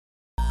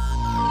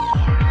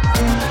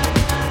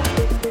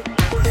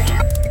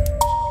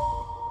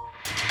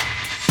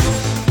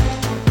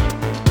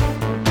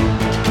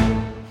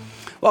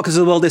Welcome to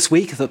The World This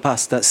Week. The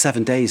past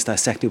 7 days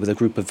dissected with a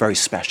group of very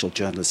special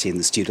journalists here in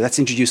the studio. Let's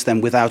introduce them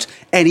without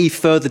any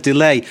further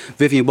delay.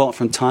 Vivian Watt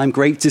from Time,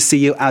 great to see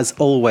you as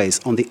always.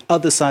 On the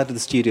other side of the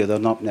studio, though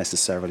not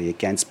necessarily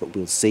against, but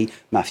we'll see,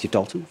 Matthew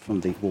Dalton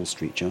from the Wall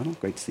Street Journal.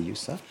 Great to see you,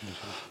 sir.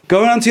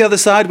 Going on to the other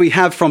side, we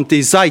have from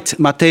Die Zeit,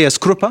 Matthias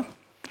Krupa.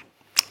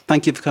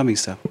 Thank you for coming,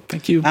 sir.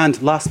 Thank you.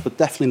 And last but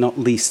definitely not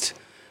least,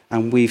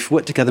 and we've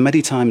worked together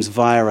many times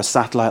via a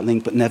satellite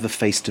link, but never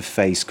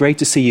face-to-face. Great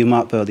to see you,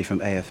 Mark Burley from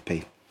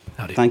AFP.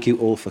 Howdy. Thank you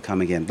all for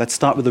coming in. Let's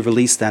start with the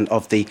release then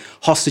of the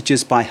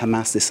hostages by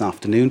Hamas this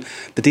afternoon.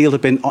 The deal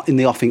had been in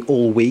the offing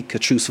all week, a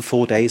truce for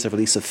 4 days, a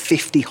release of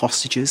 50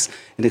 hostages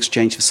in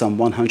exchange for some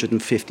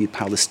 150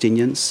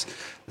 Palestinians.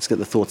 Let's get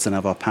the thoughts then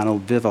of our panel.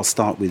 Viv, I'll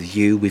start with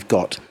you. We've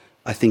got,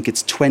 I think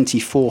it's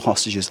 24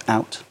 hostages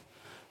out.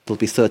 There'll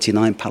be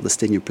 39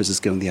 Palestinian prisoners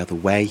going the other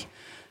way.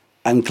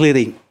 And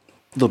clearly,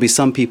 there'll be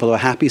some people who are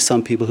happy,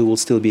 some people who will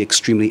still be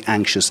extremely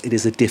anxious. It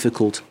is a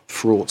difficult,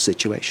 fraught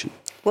situation.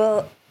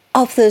 Well,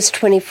 of those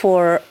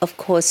 24, of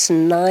course,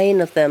 9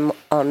 of them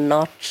are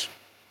not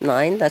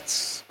 9.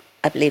 That's,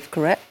 I believe,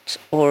 correct.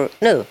 Or,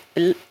 no,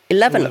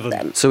 11 of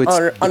them so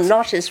are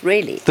not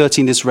Israeli.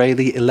 13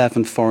 Israeli,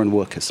 11 foreign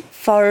workers.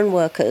 Foreign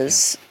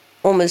workers,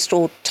 almost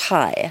all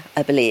Thai,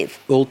 I believe.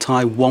 All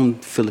Thai, 1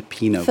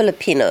 Filipino.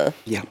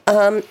 Yeah.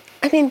 Yeah.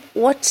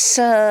 What's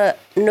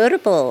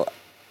notable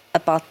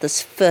about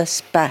this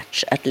first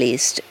batch, at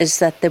least, is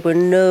that there were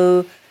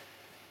no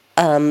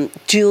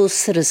dual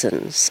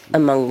citizens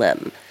among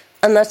them.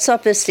 And that's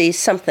obviously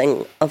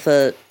something of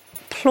a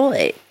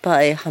ploy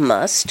by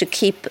Hamas to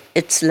keep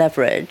its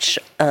leverage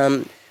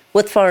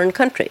with foreign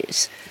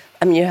countries.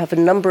 You have a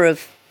number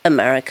of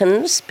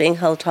Americans being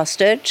held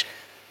hostage.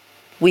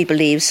 We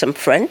believe some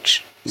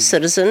French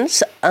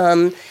citizens.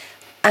 And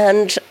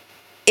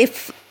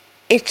if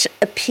it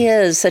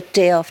appears that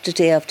day after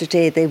day after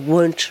day they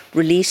won't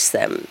release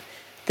them,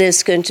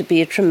 there's going to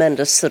be a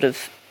tremendous sort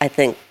of, I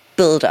think,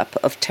 build-up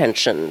of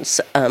tensions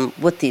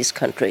with these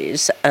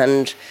countries.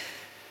 And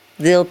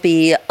there'll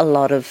be a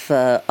lot of,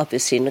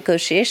 obviously,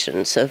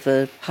 negotiations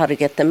over how to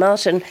get them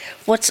out. And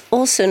what's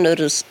also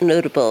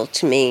notable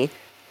to me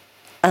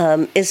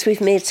is we've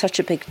made such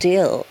a big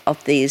deal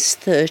of these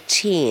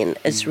 13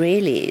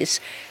 Israelis.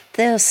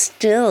 There are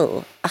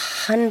still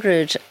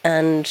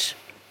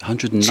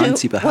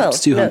 190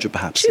 perhaps, 200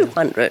 perhaps.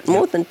 200,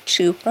 more than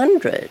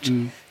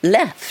 200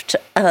 left.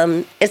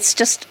 It's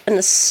just an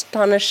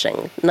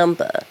astonishing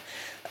number.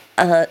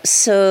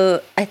 So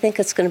I think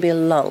it's going to be a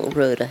long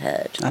road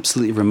ahead.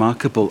 Absolutely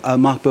remarkable.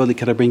 Mark Burley,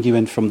 can I bring you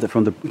in from the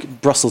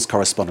Brussels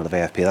correspondent of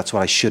AFP? That's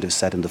what I should have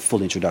said in the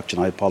full introduction.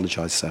 I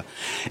apologise, sir.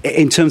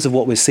 In terms of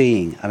what we're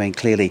seeing,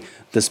 clearly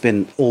there's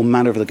been all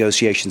manner of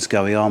negotiations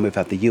going on. We've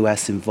had the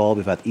US involved,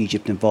 we've had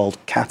Egypt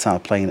involved,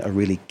 Qatar playing a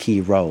really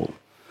key role.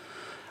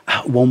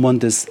 One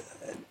wonders,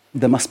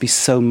 there must be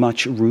so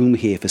much room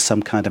here for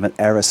some kind of an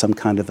error, some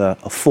kind of a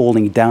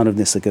falling down of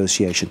this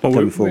negotiation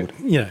going forward.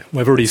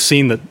 We've already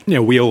seen that.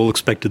 We all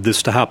expected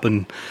this to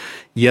happen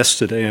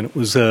yesterday, and it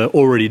was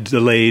already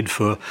delayed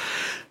for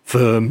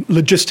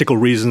logistical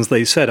reasons.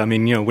 They said.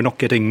 We're not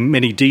getting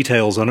many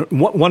details on it.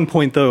 One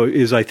point, though,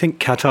 is I think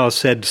Qatar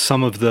said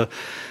some of the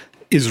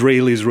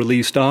Israelis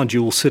released are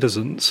dual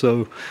citizens.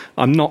 So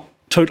I'm not.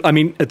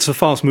 It's a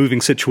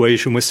fast-moving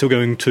situation. We're still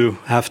going to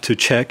have to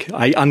check.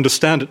 I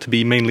understand it to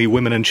be mainly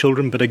women and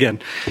children, but again,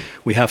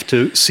 we have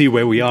to see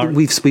where we are.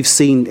 We've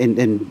seen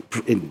in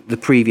the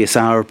previous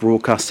hour of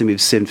broadcasting,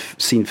 we've seen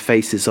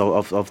faces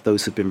of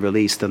those who've been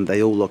released, and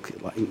they all look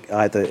like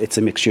either it's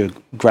a mixture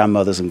of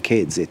grandmothers and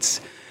kids.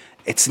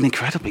 It's an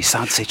incredibly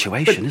sad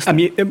situation, isn't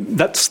it?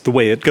 That's the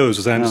way it goes,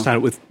 as I understand it,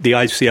 with the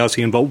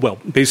ICRC involved. Well,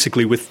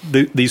 basically with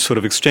these sort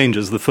of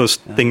exchanges, the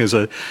first thing is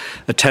a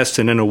test,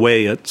 and in a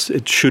way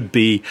it should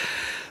be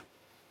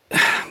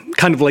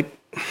kind of like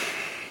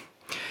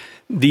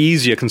the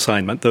easier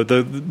consignment,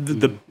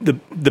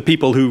 the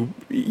people who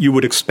you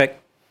would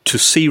expect to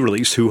see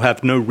released, who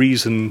have no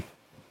reason.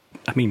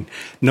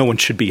 No one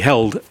should be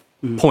held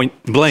point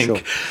blank,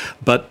 sure.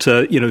 But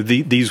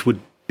these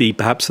would be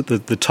perhaps at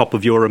the top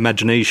of your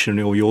imagination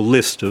or your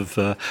list of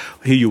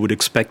who you would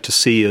expect to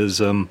see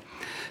as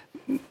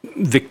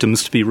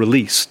victims to be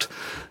released.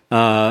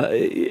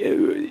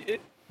 Given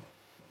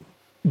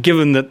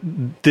that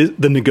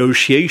the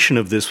negotiation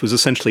of this was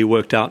essentially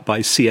worked out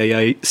by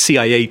CIA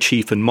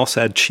chief and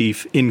Mossad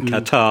chief in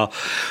Qatar,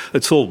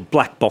 it's all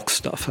black box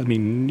stuff.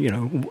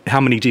 How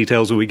many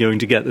details are we going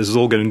to get? This is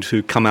all going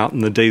to come out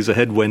in the days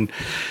ahead when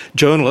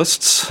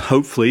journalists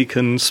hopefully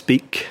can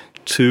speak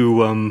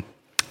to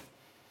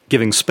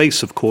giving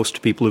space, of course,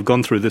 to people who've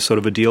gone through this sort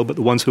of a deal, but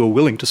the ones who are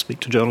willing to speak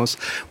to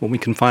journalists, when we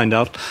can find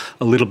out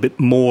a little bit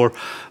more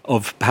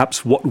of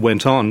perhaps what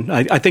went on.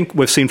 I think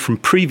we've seen from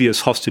previous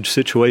hostage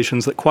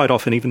situations that quite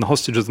often even the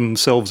hostages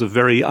themselves are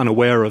very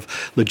unaware of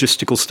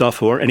logistical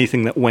stuff or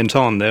anything that went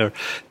on. They're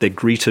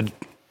greeted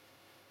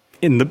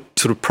in the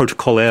sort of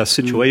protocolaire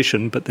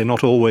situation, but they're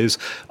not always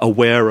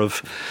aware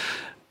of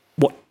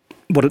what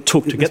what it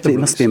took to get them. It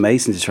must be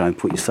amazing to try and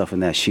put yourself in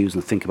their shoes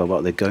and think about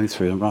what they're going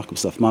through and remarkable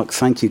stuff. Mark,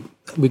 thank you.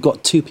 We've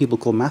got two people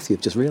called Matthew,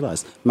 I've just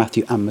realised.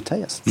 Matthew and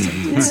Matthias.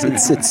 So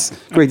it's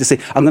great to see.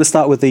 I'm going to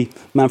start with the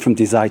man from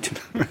Die Zeit.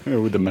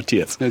 With the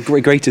Matthias.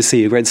 Great to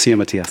see you. Great to see you,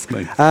 Matthias.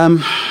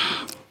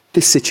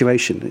 This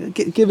situation,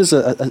 give us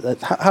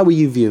how are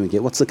you viewing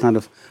it? What's the kind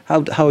of,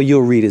 how are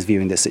your readers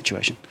viewing this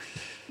situation?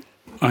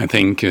 I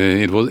think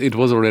it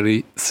was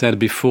already said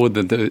before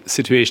that the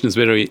situation is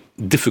very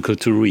difficult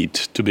to read.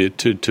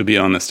 To be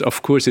honest,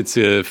 of course, it's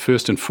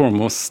first and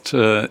foremost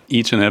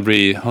each and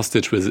every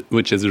hostage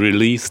which is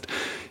released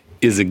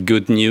is a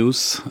good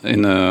news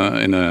in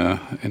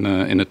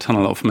a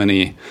tunnel of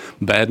many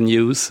bad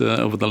news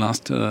over the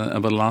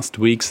last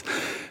weeks.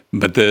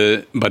 But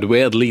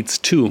where it leads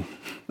to,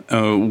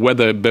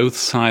 whether both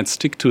sides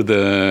stick to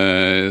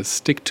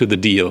the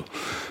deal.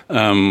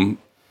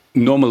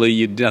 Normally,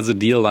 you does a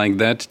deal like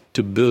that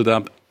to build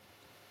up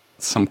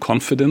some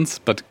confidence,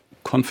 but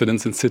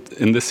confidence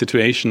in this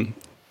situation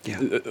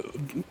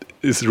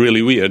is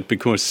really weird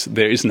because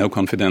there is no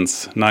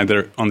confidence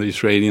neither on the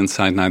Israeli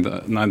side,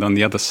 neither on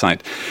the other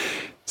side.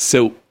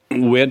 So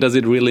where does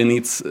it really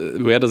leads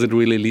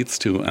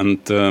to?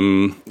 And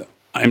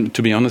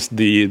to be honest,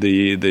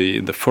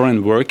 the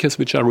foreign workers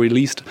which are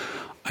released,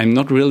 I'm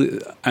not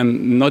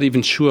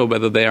even sure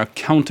whether they are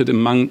counted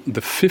among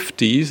the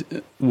 50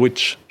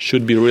 which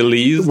should be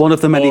released. One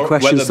of the many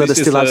questions that are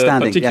still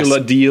outstanding. A particular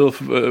deal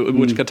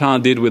which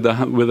Qatar did with the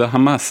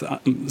Hamas.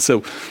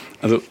 So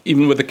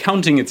even with the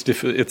counting, it's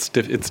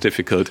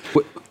difficult.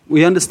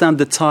 We understand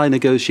the tie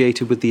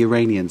negotiated with the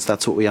Iranians.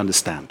 That's what we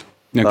understand.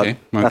 Okay,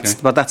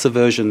 but that's a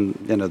version,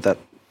 that.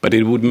 But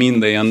it would mean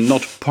they are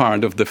not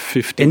part of the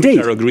 50 indeed,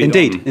 which are agreed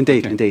on.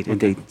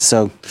 Indeed.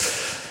 So.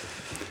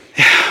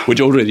 Which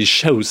already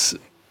shows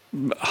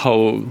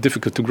how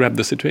difficult to grab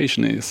the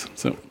situation is.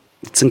 So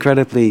it's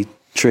incredibly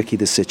tricky,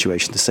 this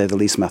situation, to say the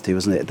least, Matthew,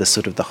 isn't it?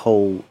 The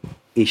whole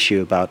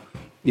issue about,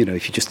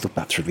 if you just look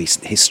back through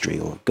recent history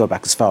or go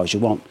back as far as you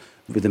want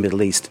with the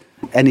Middle East,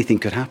 anything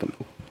could happen.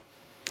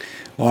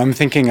 Well, I'm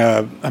thinking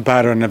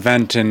about an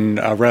event in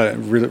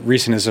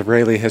recent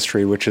Israeli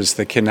history, which is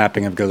the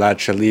kidnapping of Gilad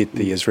Shalit,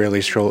 the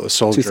Israeli soldier.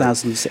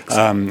 2006.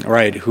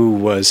 Right, who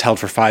was held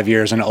for 5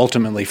 years and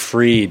ultimately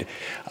freed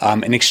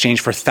in exchange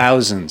for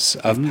thousands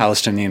of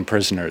Palestinian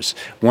prisoners.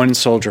 One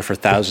soldier for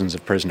thousands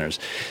of prisoners.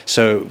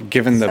 So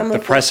given the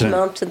precedent...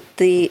 Some of them mounted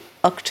the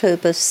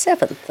October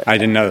 7th. I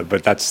didn't know,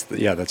 but that's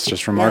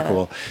just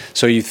remarkable. Yeah.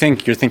 So you're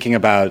thinking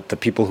about the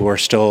people who are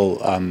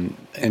still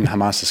in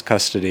Hamas's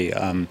custody,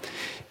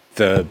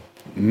 the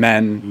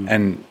men,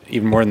 and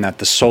even more than that,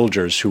 the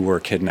soldiers who were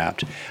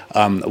kidnapped.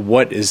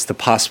 What is the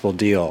possible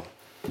deal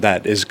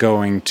that is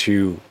going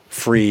to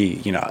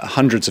free,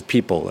 hundreds of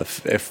people?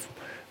 If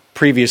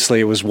previously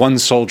it was one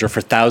soldier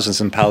for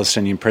thousands of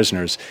Palestinian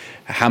prisoners,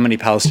 how many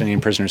Palestinian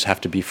prisoners have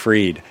to be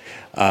freed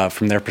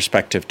from their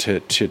perspective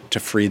to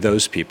free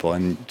those people?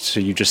 And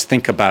so you just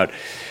think about,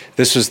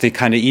 this was the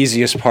kind of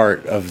easiest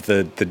part of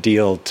the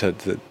deal, to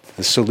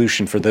the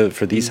solution for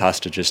these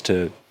hostages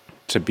to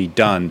be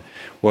done.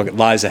 What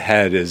lies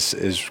ahead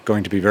is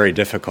going to be very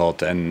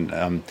difficult,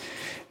 and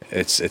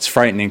it's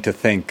frightening to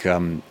think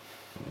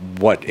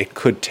what it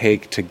could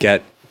take to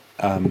get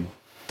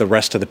the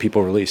rest of the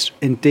people released.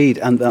 Indeed,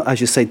 and as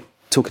you say,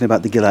 talking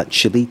about the Gilad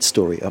Shalit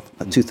story of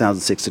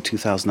 2006 to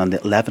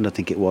 2011, I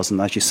think it was,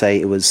 and as you say,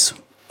 it was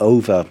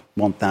over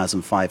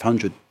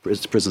 1,500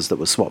 prisoners that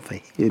were swapped for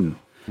him.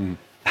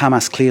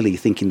 Hamas clearly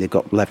thinking they've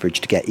got leverage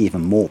to get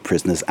even more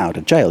prisoners out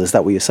of jail. Is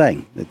that what you're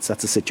saying?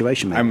 That's a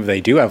situation, maybe. They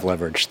do have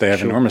leverage. They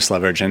have enormous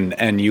leverage.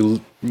 And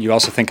you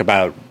also think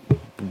about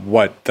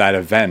what that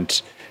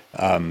event,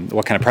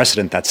 what kind of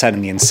precedent that set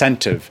and the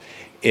incentive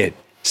it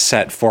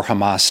set for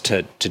Hamas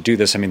to do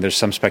this. I mean, there's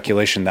some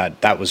speculation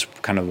that was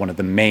kind of one of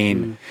the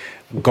main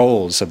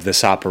goals of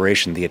this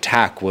operation. The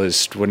attack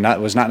was not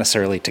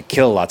necessarily to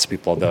kill lots of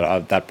people,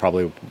 though that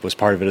probably was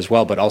part of it as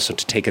well, but also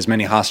to take as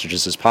many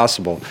hostages as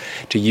possible,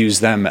 to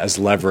use them as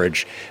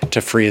leverage to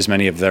free as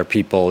many of their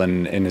people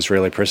in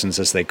Israeli prisons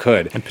as they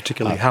could. And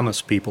particularly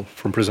Hamas people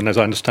from prison, as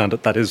I understand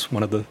it. That is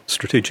one of the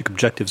strategic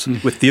objectives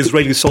with the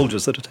Israeli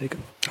soldiers that are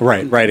taken.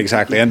 Right,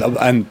 exactly.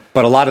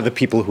 But a lot of the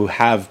people who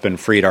have been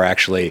freed are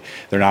actually,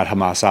 they're not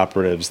Hamas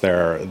operatives.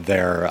 They're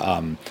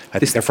I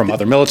think they're from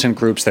other militant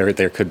groups.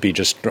 There could be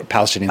just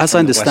Palestinians. As I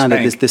understand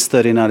it, this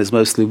 39 is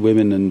mostly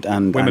women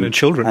and women and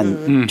children.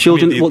 And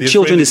children. Well,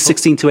 children is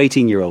 16 to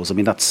 18-year-olds. I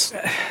mean, that's.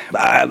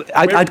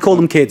 I'd call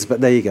them kids,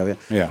 but there you go.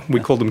 Yeah, we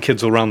call them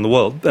kids around the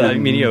world. I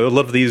mean, a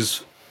lot of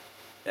these.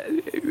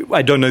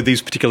 I don't know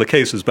these particular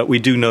cases, but we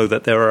do know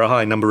that there are a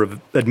high number of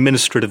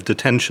administrative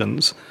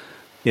detentions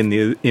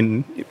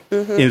in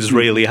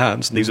Israeli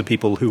hands. These are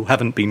people who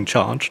haven't been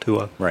charged, who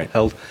are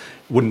held.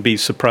 Wouldn't be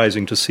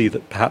surprising to see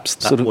that perhaps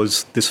that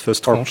was this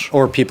first tranche.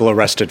 Or people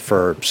arrested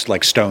for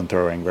like stone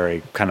throwing,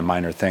 very kind of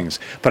minor things.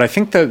 But I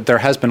think that there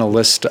has been a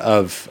list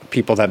of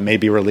people that may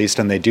be released,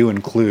 and they do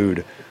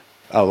include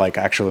like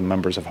actual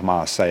members of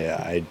Hamas.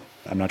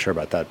 I'm not sure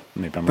about that.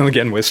 Maybe I'm And wrong.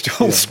 again, we're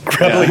still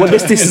scrabbling. Well,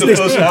 this is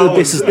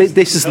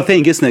the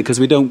thing, isn't it? Because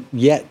we don't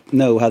yet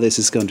know how this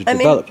is going to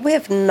develop. We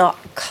have not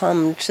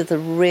come to the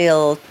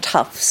real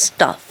tough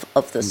stuff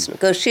of this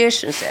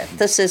negotiations yet.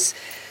 This is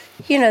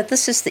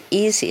the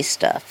easy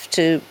stuff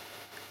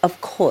of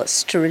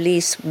course, to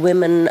release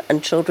women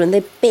and children,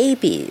 their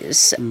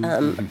babies,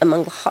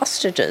 among the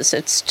hostages.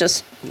 It's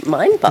just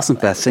mind-boggling.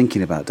 Doesn't bear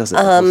thinking about, does it?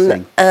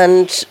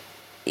 And,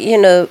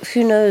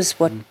 who knows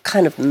what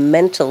kind of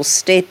mental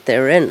state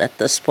they're in at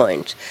this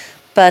point.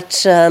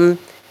 But,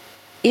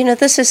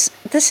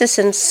 this is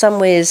in some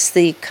ways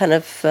the kind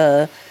of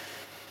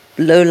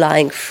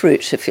low-lying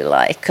fruit, if you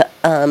like.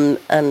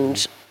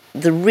 And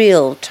the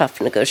real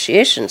tough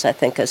negotiations, I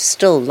think,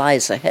 still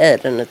lies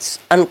ahead, and it's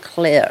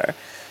unclear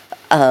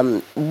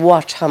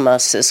what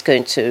Hamas is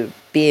going to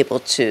be able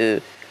to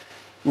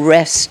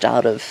wrest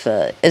out of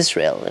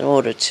Israel in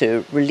order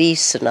to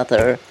release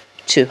another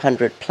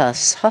 200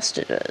 plus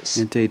hostages.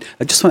 Indeed.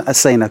 I just want to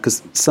say now,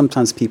 because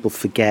sometimes people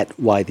forget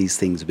why these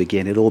things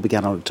begin. It all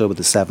began on October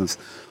the 7th,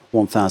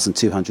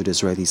 1,200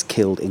 Israelis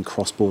killed in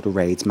cross-border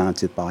raids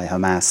mounted by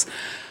Hamas.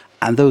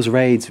 And those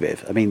raids,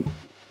 Viv, I mean,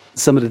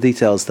 some of the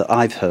details that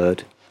I've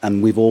heard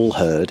and we've all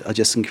heard are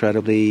just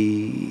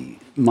incredibly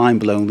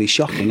mind-blowingly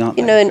shocking, aren't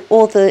they? In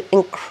all the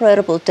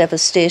incredible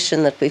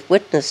devastation that we've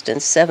witnessed in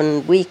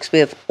 7 weeks, we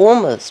have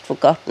almost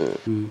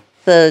forgotten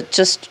the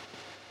just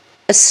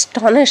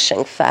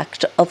astonishing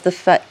fact of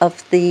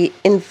the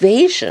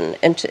invasion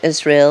into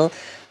Israel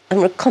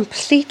and a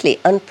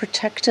completely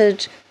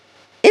unprotected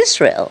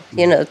Israel.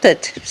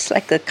 That it's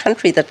like a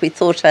country that we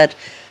thought had,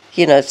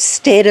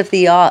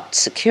 state-of-the-art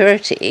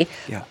security,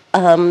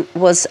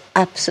 was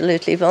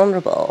absolutely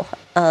vulnerable.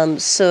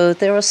 So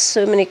there are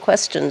so many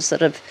questions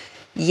that have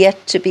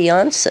yet to be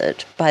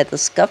answered by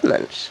this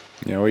government.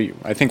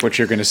 I think what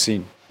you're going to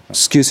see...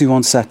 Excuse me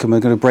one second.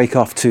 We're going to break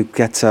off to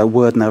get a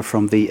word now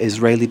from the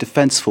Israeli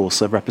Defense Force,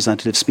 a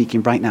representative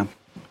speaking right now.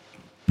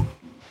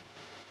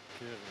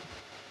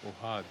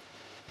 Ohad,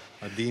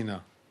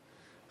 Adina,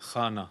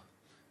 Chana,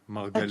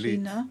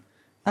 Margalit,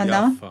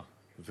 Anna,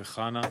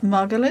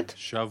 Margaret,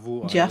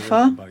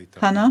 Jaffa,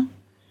 Hannah,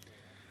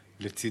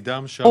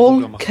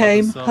 all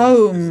came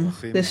home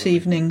this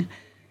evening,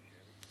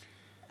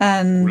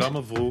 and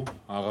 11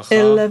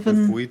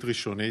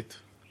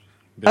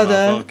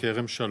 other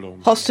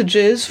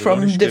hostages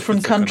from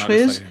different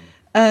countries,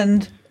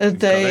 and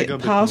they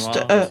passed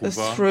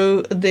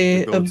through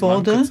the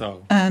border,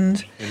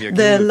 and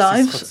their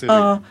lives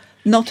are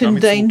not in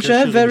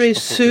danger. Very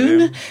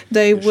soon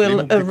they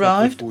will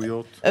arrive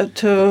to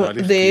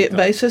the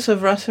bases of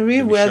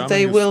Rasari, where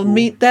they will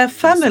meet their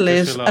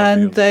families,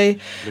 and they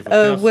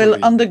will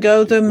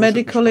undergo the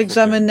medical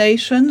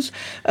examinations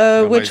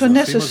which are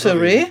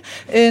necessary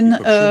in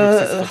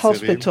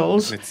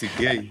hospitals.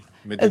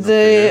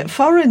 The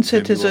foreign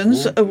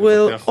citizens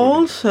will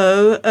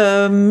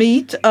also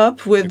meet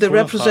up with the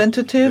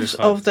representatives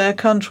of their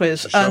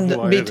countries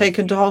and be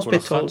taken to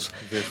hospitals.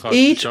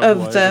 Each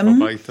of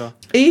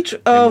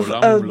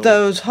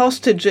those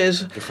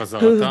hostages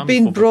who have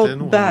been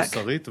brought back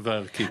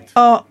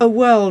are a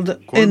world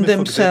in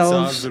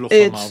themselves.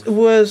 It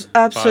was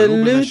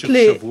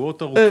absolutely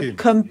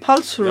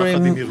compulsory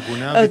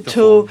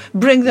to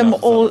bring them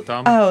all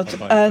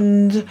out,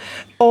 and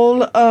all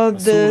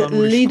the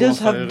leaders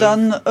have done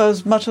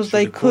as much as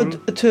they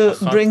could to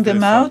bring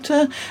them out.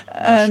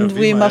 And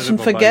we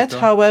mustn't forget,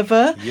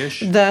 however,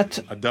 that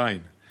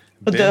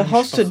the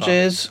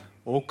hostages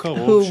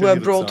who were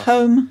brought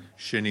home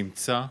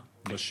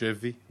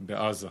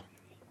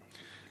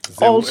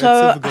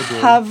also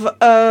have,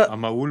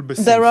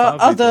 there are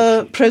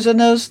other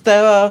prisoners,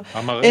 there are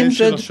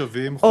injured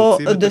or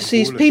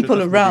deceased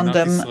people around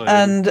them,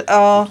 and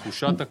our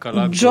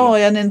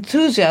joy and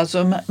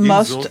enthusiasm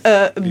must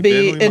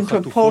be in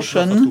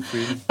proportion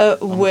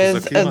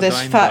with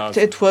this fact.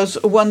 It was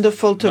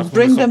wonderful to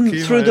bring them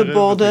through the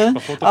border.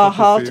 Our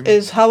heart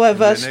is,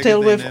 however,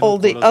 still with all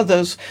the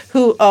others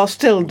who are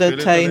still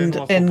detained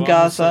in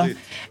Gaza,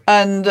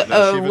 and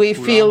we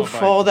feel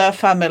for their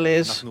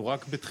families.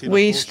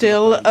 We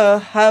still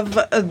have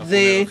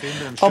the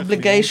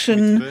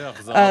obligation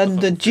and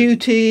the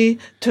duty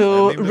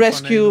to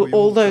rescue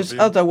all those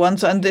other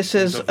ones, and this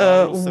is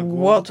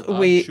what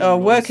we are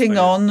working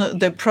on.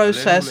 The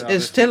process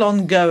is still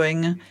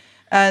ongoing,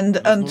 and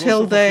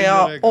until they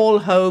are all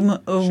home,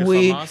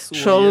 we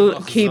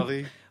shall keep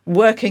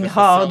working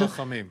hard.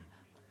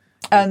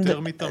 And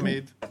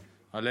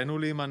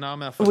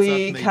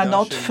we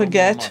cannot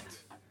forget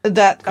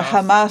that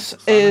Hamas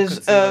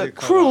is a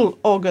cruel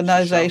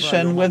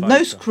organization with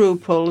no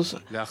scruples,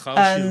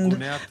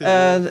 and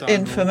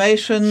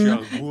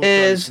information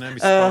is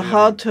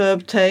hard to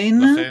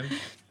obtain.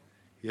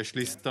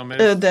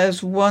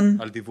 There's one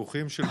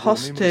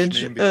hostage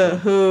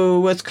who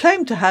was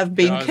claimed to have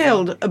been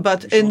killed,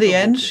 but in the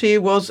end she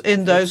was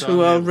in those who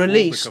were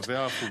released.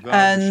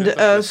 And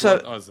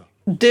so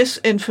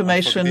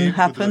disinformation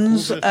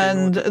happens,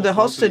 and the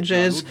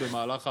hostages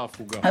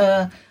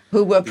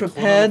who were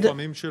prepared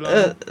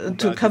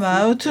to come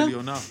out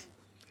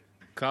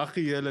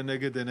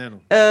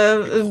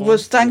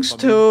was thanks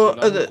to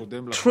the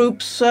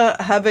troops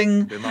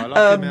having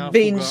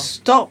been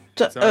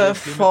stopped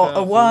for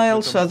a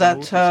while so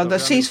that the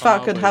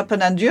ceasefire could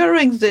happen. And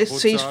during this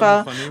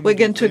ceasefire, we're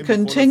going to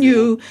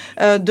continue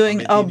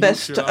doing our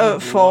best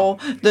for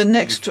the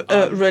next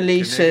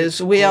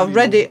releases. We are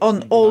ready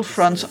on all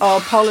fronts.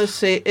 Our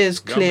policy is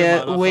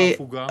clear. We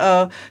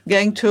are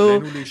going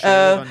to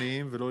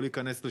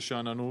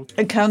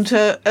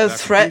counter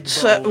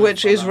threats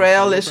which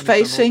Israel is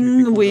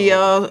facing. We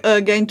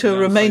are going to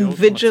remain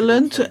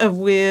vigilant.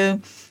 We're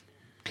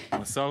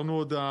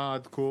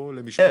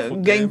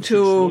going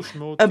to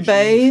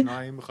obey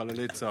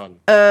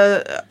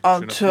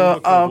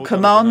our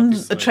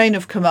command, a chain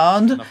of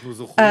command,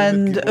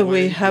 and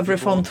we have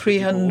reformed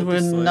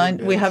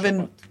 309. We have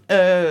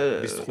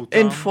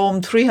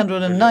informed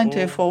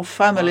 394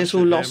 families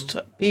who lost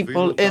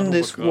people in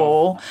this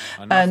war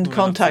and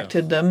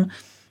contacted them.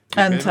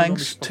 And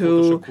thanks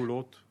to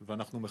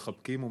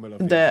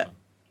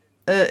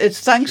it's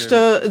thanks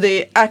to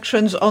the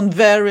actions on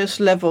various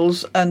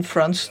levels and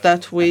fronts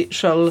that we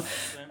shall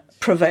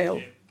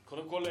prevail.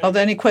 Are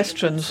there any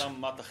questions?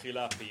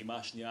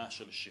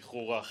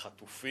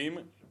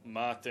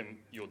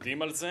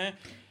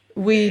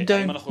 We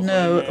don't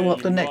know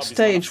what the next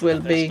stage will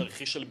be.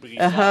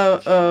 How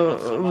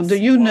do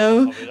you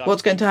know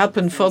what's going to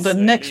happen for the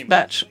next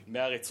batch?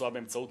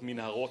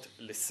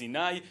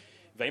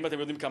 והאם אתם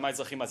יודעים כמה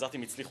אזרחים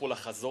עזתים הצליחו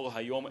לחזור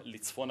היום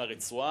לצפון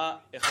הרצועה?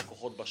 איך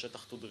הכוחות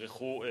בשטח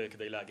תודרכו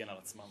כדי להגן על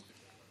עצמם?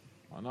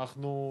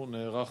 אנחנו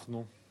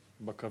נערכנו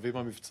בקווים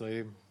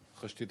המבצעיים,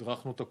 אחרי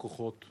שתדרכנו את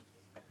הכוחות,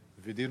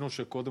 וידינו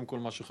שקודם כל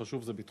מה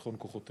שחשוב זה ביטחון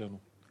כוחותינו.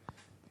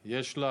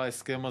 יש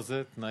להסכם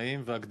הזה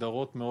תנאים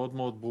והגדרות מאוד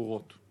מאוד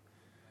ברורות.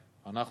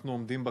 אנחנו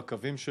עומדים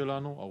בקווים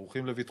שלנו,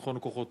 ערוכים לביטחון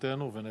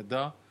כוחותינו,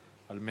 ונדע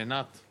על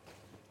מנת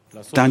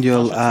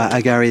Daniel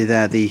Agari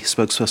there, the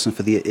spokesperson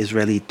for the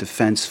Israeli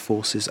Defense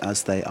Forces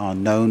as they are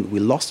known. We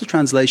lost the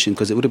translation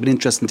because it would have been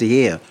interesting to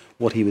hear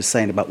what he was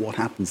saying about what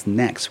happens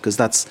next, because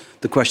that's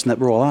the question that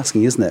we're all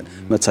asking, isn't it,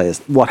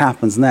 Matthias? What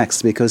happens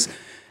next? Because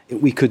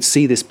we could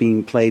see this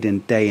being played in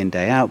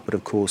day out, but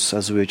of course,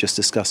 as we were just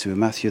discussing with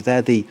Matthew,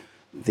 there the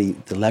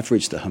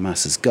leverage that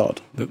Hamas has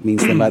got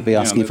means they might be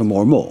asking for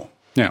more and more.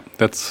 Yeah,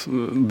 that's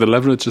the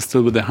leverage is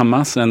still with the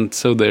Hamas, and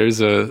so there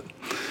is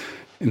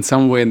in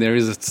some way, there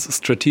is a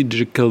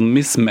strategical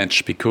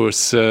mismatch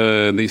because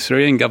the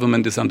Israeli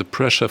government is under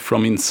pressure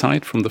from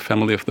inside, from the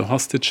family of the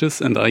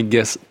hostages, and I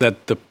guess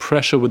that the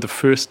pressure with the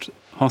first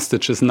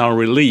hostages now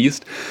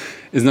released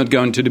is not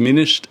going to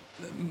diminish.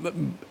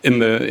 In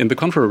the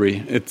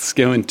contrary, it's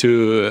going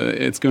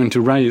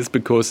to rise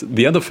because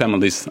the other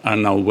families are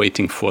now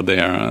waiting for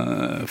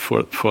their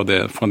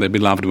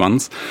beloved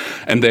ones,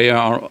 and they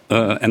are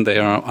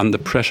under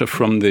pressure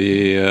from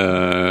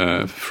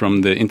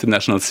the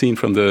international scene,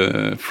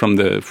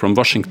 from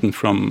Washington,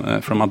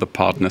 from other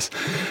partners,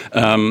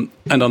 and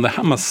on the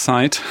Hamas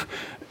side,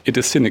 it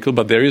is cynical,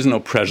 but there is no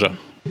pressure.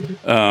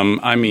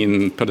 I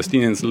mean,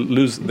 Palestinians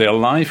lose their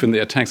life in the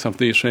attacks of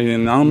the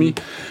Israeli army,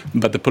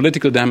 but the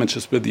political damage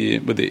is with the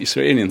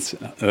Israelis,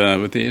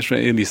 with the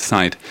Israeli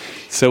side.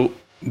 So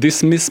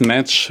this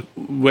mismatch,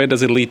 where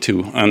does it lead to,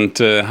 and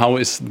how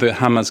is the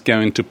Hamas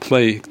going to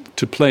play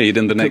it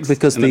in the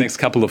next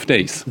couple of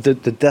days? The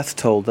death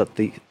toll that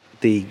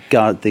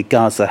the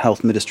Gaza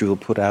Health Ministry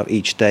will put out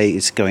each day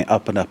is going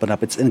up and up and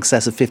up. It's in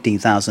excess of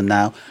 15,000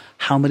 now.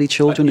 How many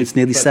children? It's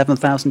nearly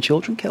 7,000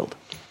 children killed.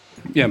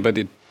 Yeah, but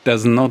it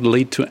does not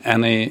lead to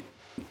any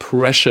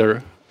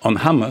pressure on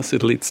Hamas.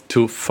 It leads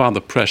to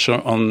further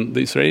pressure on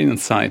the Israeli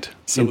side.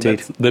 So indeed,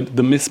 that's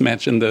the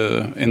mismatch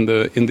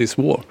in this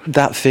war.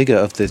 That figure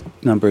of the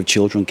number of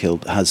children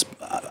killed has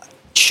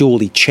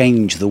surely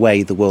changed the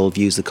way the world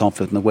views the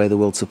conflict and the way the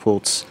world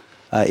supports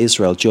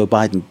Israel. Joe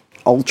Biden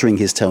altering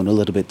his tone a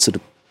little bit, sort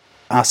of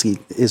asking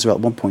Israel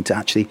at one point to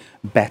actually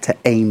better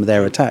aim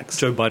their attacks.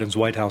 Joe Biden's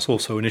White House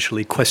also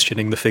initially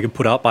questioning the figure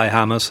put out by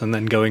Hamas and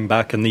then going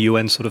back, and the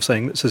UN sort of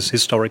saying this is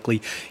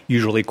historically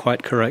usually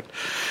quite correct.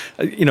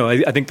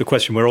 I think the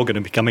question we're all going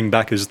to be coming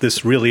back is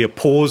this really a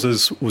pause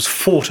was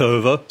fought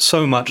over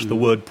so much, the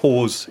word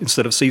pause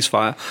instead of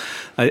ceasefire.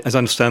 As I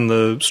understand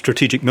the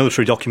strategic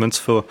military documents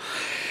for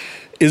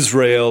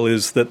Israel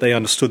is that they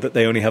understood that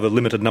they only have a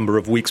limited number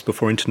of weeks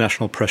before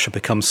international pressure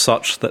becomes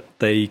such that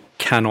they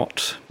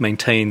cannot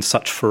maintain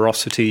such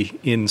ferocity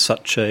in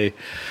such a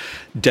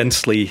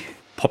densely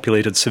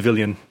populated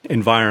civilian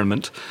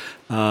environment.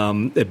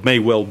 It may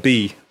well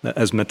be,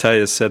 as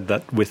Matthias said,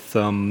 that with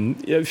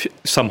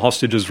some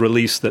hostages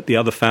released, that the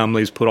other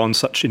families put on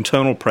such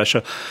internal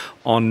pressure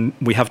on,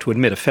 we have to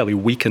admit, a fairly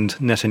weakened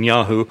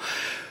Netanyahu.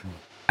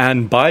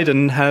 And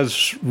Biden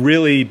has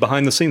really,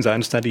 behind the scenes, I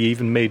understand he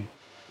even made,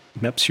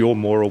 perhaps you're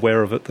more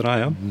aware of it than I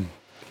am.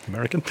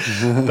 American.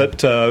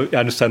 But I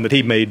understand that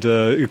he made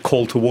a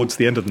call towards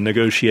the end of the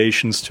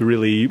negotiations to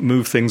really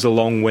move things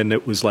along when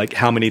it was like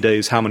how many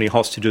days, how many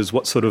hostages,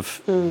 what sort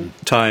of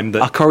time.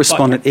 That our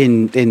correspondent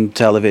in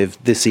Tel Aviv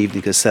this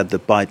evening has said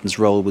that Biden's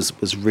role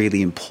was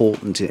really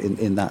important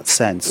in that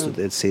sense.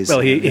 It's his,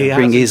 he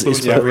has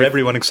influence over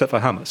everyone except for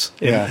Hamas,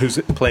 who's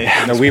playing.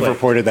 No, we've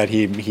reported that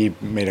he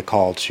made a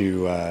call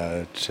to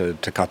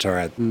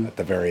Qatar at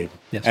the very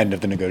end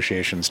of the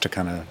negotiations to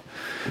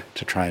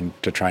try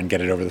and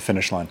get it over the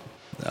finish line.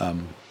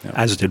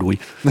 As did we.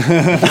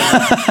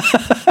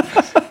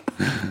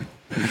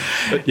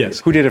 But yes,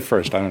 who did it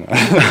first? I don't know.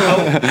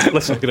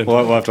 Let's look at it.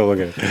 We'll have to look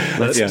at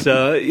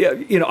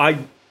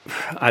it.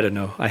 I don't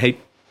know. I hate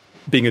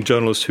being a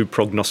journalist who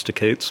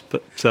prognosticates,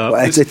 but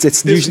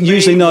it's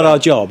usually not our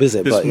job, is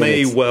it? This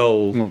may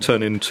well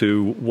turn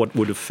into what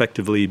would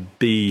effectively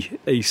be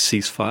a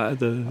ceasefire.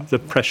 The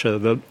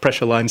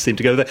pressure lines seem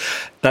to go there.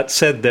 That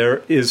said,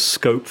 there is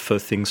scope for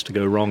things to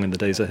go wrong in the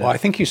days ahead. Well, I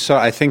think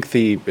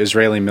the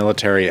Israeli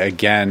military,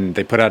 again,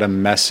 they put out a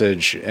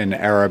message in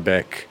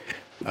Arabic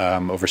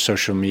over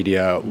social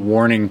media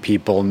warning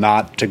people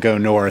not to go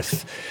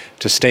north,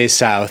 to stay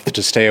south,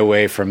 to stay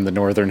away from the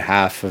northern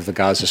half of the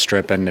Gaza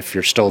Strip, and if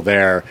you're still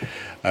there,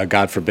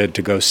 God forbid,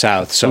 to go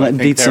south. So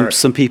indeed,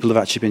 some people have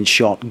actually been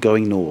shot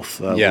going north.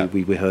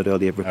 We heard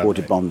earlier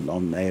reported on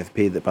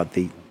AFP about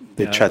the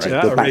tragic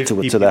go back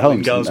to their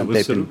homes and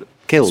they've been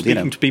killed.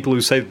 Speaking to people who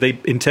say they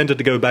intended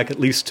to go back at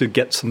least to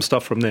get some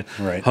stuff from their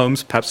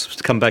homes, perhaps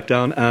to come back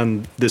down,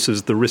 and this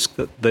is the risk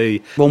that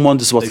they. One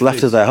wonders what's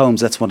left of their homes.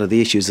 That's one of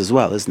the issues as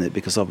well, isn't it?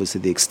 Because obviously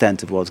the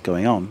extent of what's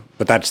going on.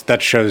 But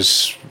that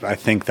shows, I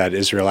think, that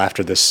Israel,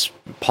 after this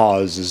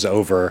pause is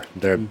over,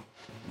 they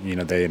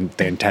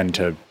intend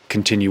to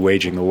continue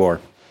waging the war.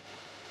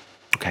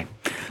 Okay,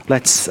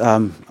 let's.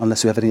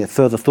 Unless you have any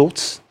further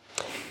thoughts.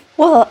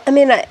 Well, I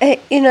mean,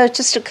 it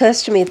just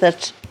occurs to me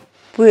that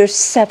we're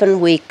 7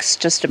 weeks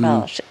just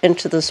about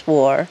into this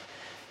war.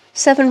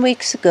 7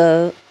 weeks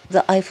ago,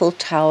 the Eiffel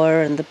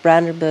Tower and the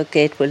Brandenburg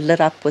Gate were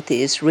lit up with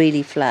the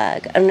Israeli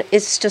flag. And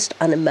it's just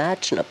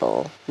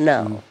unimaginable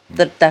now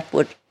that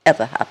would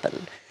ever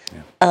happen.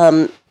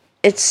 Yeah.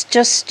 It's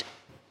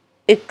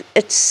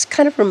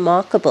kind of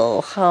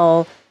remarkable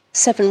how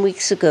 7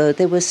 weeks ago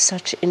there was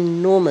such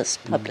enormous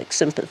public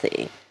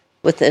sympathy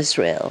with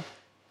Israel.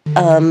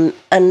 And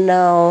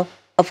now,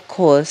 of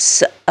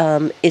course,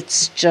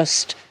 it's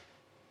just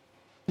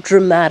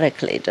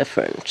dramatically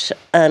different,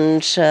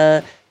 and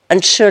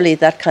surely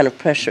that kind of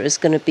pressure is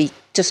going to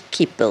just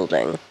keep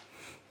building.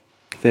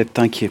 Viv,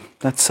 thank you.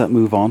 Let's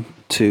move on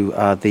to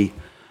a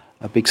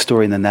big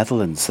story in the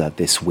Netherlands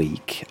this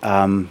week.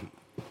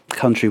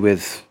 Country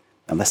with,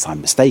 unless I'm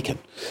mistaken,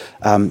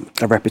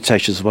 a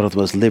reputation as one of the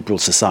most liberal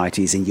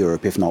societies in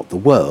Europe, if not the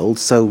world.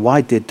 So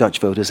why did Dutch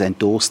voters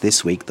endorse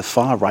this week the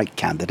far-right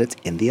candidate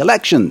in the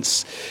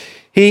elections?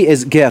 He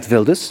is Geert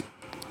Wilders,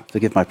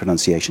 forgive my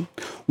pronunciation.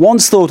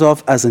 Once thought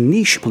of as a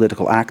niche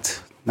political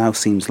act, now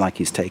seems like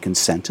he's taken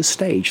centre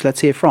stage. Let's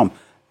hear from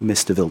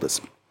Mr.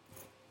 Wilders.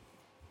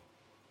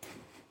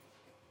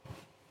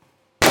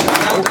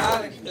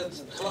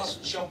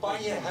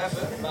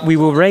 We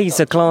will raise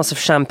a glass of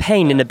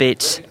champagne in a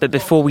bit, but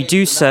before we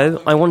do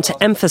so, I want to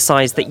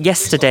emphasise that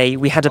yesterday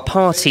we had a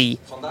party.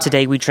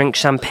 Today we drink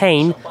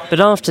champagne,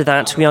 but after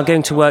that we are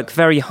going to work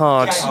very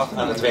hard.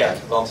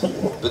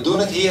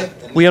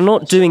 We are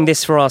not doing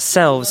this for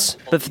ourselves,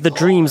 but for the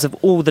dreams of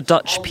all the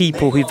Dutch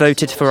people who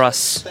voted for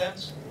us.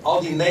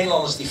 All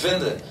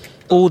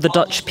the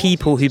Dutch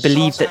people who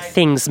believe that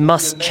things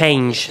must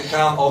change,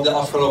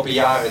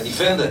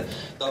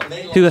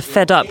 who are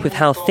fed up with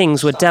how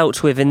things were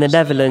dealt with in the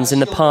Netherlands in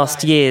the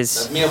past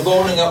years,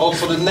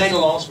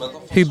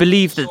 who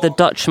believe that the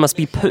Dutch must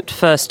be put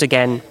first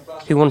again,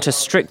 who want a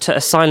stricter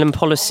asylum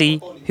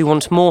policy, who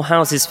want more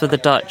houses for the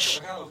Dutch,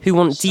 who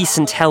want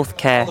decent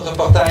healthcare,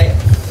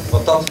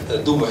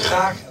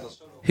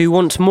 who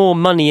want more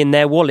money in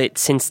their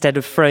wallets instead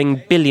of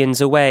throwing billions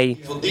away.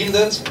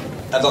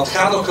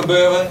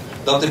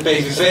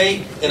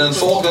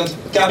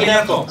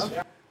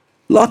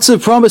 Lots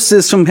of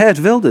promises from Geert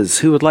Wilders.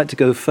 Who would like to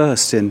go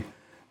first in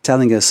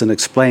telling us and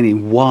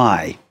explaining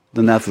why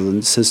the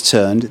Netherlands has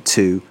turned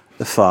to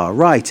the far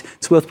right?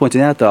 It's worth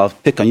pointing out that I'll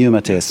pick on you,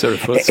 Matthias.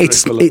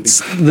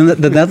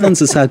 The Netherlands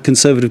has had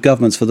conservative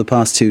governments for the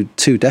past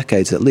two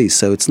decades at least,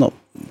 so it's not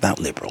that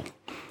liberal,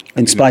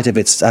 in spite of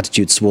its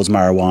attitudes towards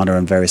marijuana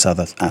and various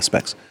other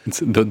aspects.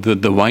 It's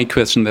the why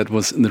question, that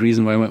was the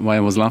reason why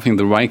I was laughing.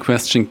 The why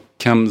question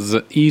comes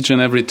each and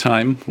every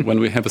time when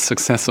we have a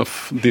success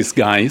of these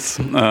guys.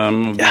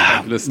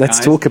 Let's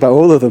talk about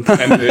all of them.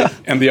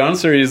 and the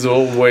answer is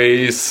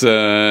always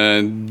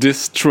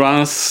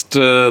distrust,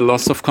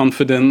 loss of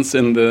confidence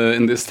in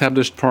the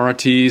established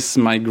parties,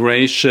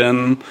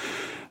 migration.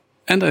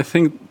 And I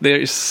think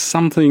there is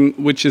something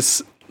which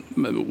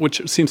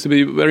seems to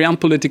be very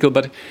unpolitical,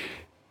 but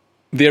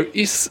there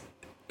is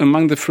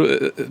among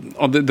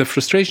the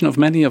frustration of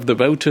many of the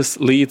voters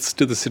leads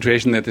to the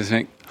situation that they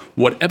say,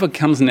 whatever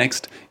comes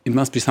next, it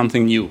must be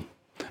something new.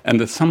 And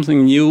that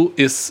something new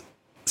is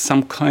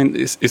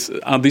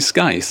are these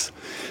guys.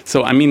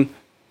 So I mean,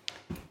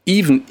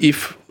 even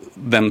if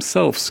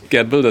themselves,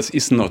 Geert Wilders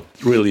is not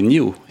really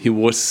new. He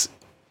was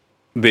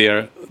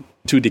there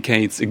 2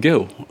 decades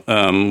ago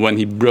when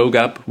he broke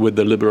up with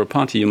the Liberal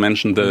Party. You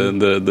mentioned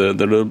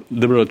the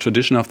liberal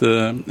tradition of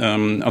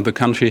the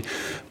country.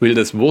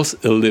 Wilders was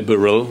a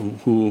liberal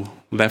who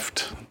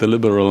left the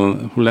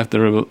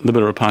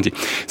Liberal Party.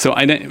 So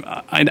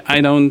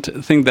I don't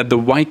think that the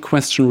why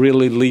question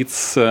really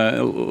leads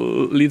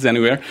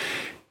anywhere.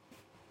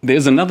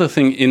 There's another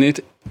thing in it.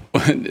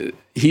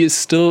 He is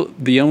still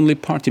the only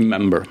party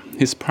member.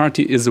 His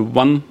party is a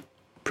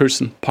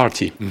one-person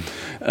party.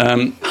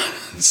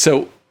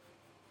 So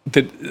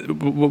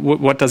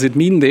what does it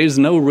mean? There is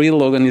no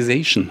real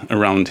organization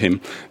around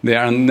him. There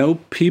are no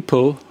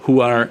people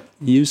who are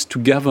used to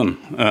govern.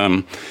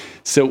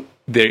 So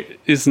there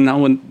is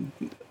now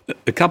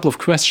a couple of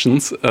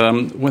questions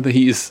whether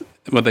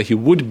he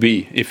would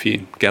be, if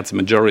he gets a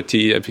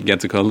majority, if he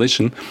gets a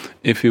coalition,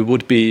 if he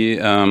would be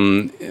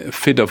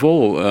fit of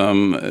all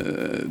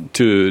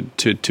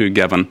to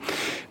govern.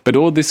 But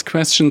all these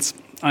questions,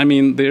 I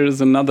mean,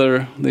 there's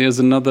another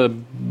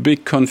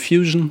big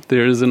confusion.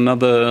 There is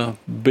another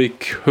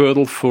big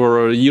hurdle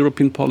for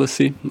European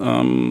policy.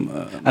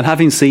 And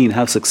having seen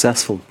how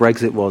successful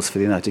Brexit was for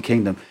the United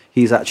Kingdom,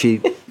 he's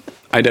actually...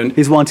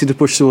 He's wanting to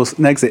push towards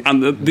an exit.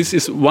 And this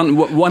is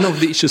one of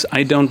the issues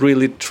I don't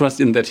really trust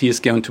in, that he is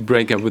going to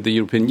break up with the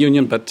European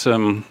Union. But so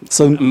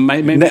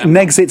maybe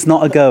Nexit's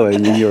not a go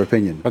in your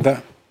opinion.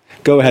 But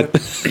go ahead.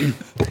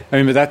 I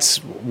mean, but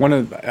that's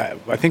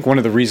I think one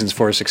of the reasons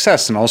for his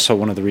success, and also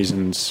one of the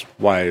reasons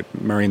why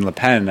Marine Le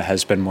Pen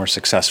has been more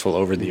successful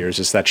over the years,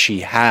 is that she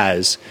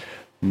has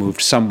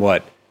moved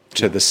somewhat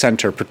to the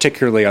center,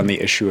 particularly on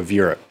the issue of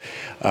Europe.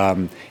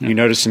 You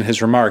notice in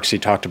his remarks, he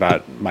talked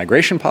about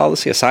migration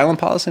policy, asylum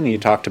policy, and he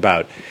talked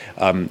about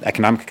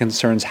economic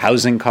concerns,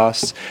 housing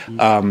costs,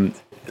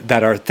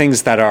 that are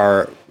things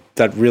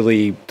that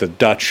really the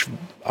Dutch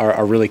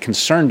are really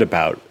concerned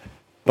about,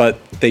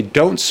 but they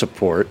don't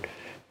support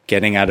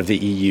getting out of the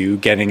EU,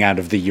 getting out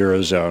of the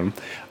Eurozone,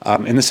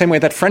 in the same way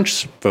that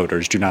French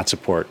voters do not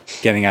support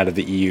getting out of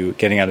the EU,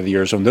 getting out of the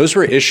Eurozone. Those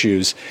were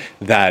issues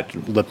that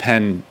Le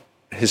Pen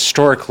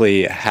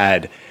historically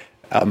had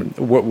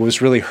what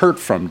was really hurt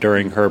from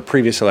during her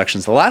previous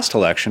elections. The last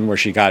election, where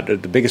she got the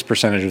biggest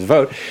percentage of the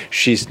vote,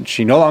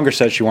 she no longer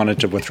said she wanted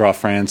to withdraw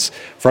France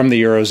from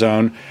the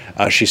Eurozone.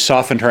 She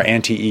softened her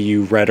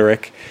anti-EU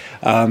rhetoric,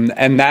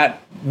 and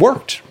that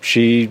worked.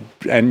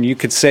 And you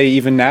could say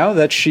even now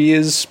that she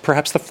is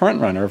perhaps the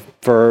front runner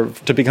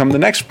to become the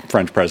next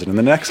French president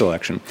in the next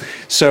election.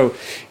 So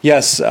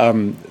yes,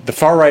 the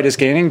far right is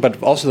gaining,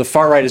 but also the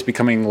far right is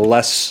becoming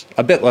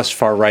a bit less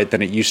far right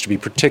than it used to be,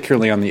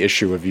 particularly on the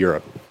issue of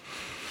Europe.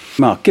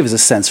 Mark, give us a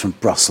sense from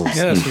Brussels.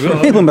 Yes,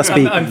 people must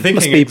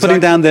be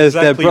putting down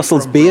their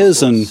Brussels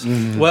beers and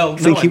thinking,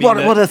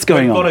 what's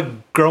going on? We've got a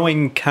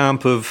growing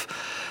camp of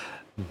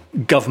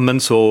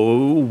governments or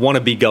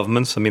wannabe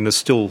governments. I mean, there's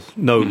still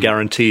no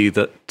guarantee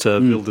that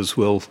Wilders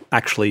will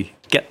actually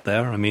get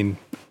there. I mean,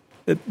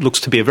 it looks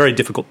to be a very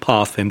difficult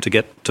path for him to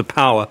get to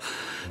power,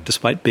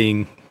 despite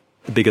being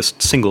the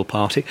biggest single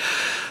party.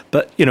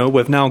 But,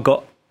 we've now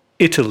got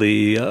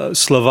Italy,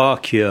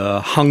 Slovakia,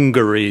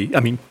 Hungary,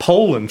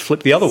 Poland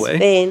flipped the other way.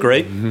 Spain.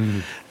 Great.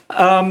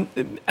 And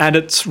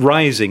it's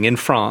rising in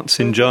France,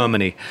 in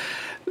Germany.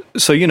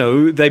 So,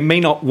 they may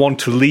not want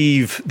to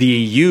leave the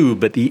EU,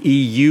 but the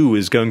EU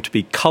is going to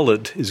be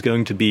coloured, is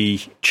going to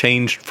be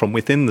changed from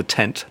within the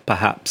tent,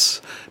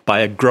 perhaps,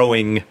 by a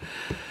growing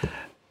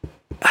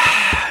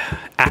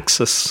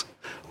axis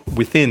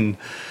within.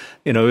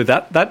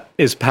 That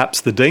is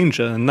perhaps the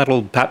danger, and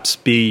that'll perhaps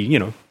be,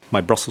 my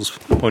Brussels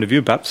point of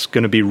view, perhaps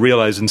going to be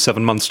realised in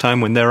 7 months'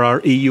 time when there are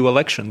EU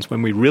elections,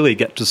 when we really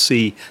get to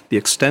see the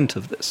extent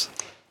of this.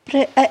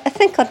 But I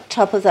think on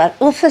top of that,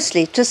 well,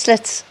 firstly, just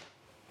let's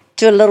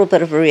do a little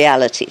bit of a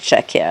reality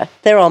check here.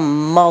 There are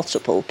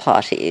multiple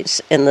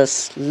parties in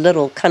this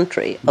little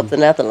country of the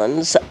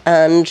Netherlands,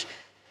 and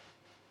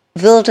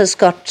Wilders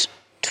got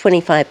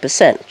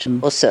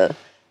 25% or so.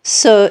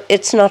 So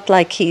it's not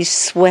like he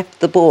swept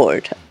the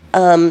board.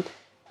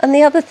 And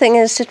the other thing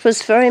is, it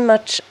was very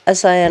much,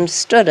 as I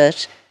understood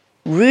it,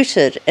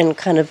 rooted in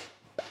kind of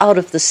out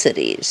of the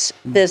cities.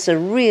 There's a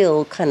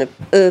real kind of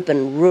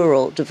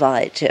urban-rural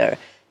divide here,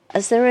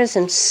 as there is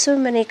in so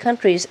many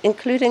countries,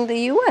 including the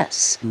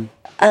US.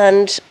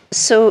 And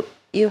so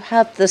you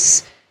have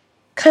this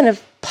kind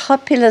of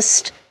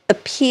populist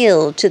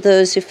appeal to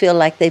those who feel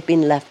like they've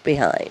been left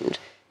behind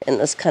in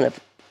this kind of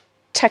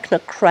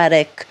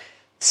technocratic,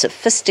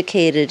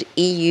 sophisticated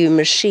EU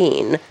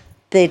machine.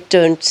 They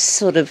don't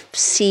sort of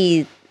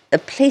see a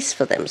place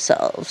for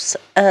themselves.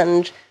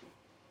 And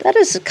that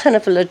is a kind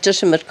of a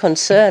legitimate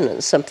concern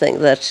and something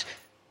that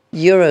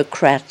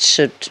Eurocrats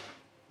should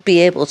be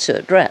able to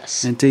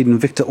address. Indeed,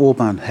 and Viktor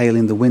Orban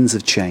hailing the winds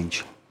of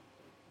change.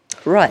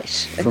 Right,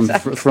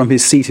 from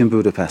his seat in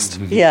Budapest.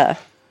 Yeah.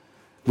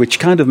 Which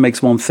kind of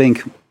makes one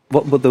think,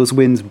 what would those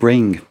winds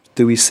bring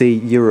do we see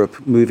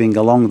Europe moving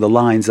along the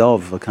lines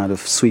of a kind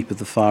of sweep of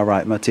the far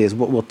right? Matthias,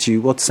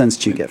 what sense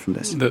do you get from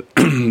this?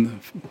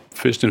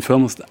 First and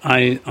foremost,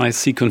 I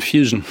see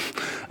confusion.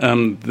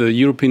 The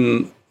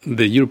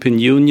European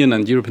Union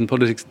and European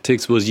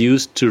politics was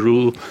used to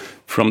rule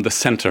from the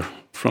center,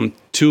 from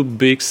two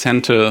big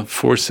center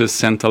forces,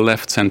 center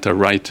left, center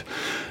right.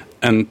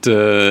 And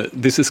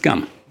this is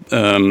gone.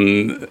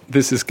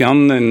 This is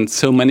gone in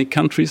so many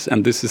countries,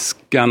 and this is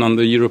gone on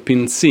the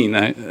European scene.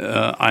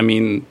 I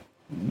mean,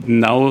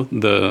 now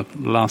the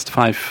last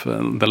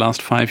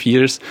 5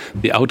 years,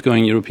 the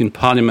outgoing European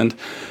Parliament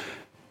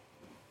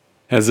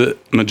has a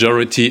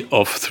majority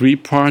of 3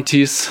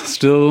 parties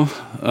still,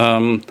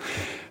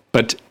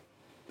 but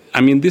I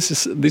mean, this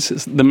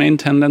is the main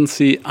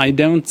tendency. I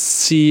don't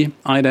see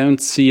a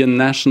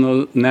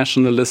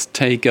nationalist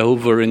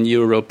takeover in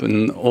Europe,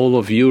 in all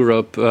of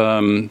Europe,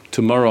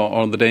 tomorrow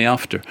or the day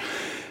after.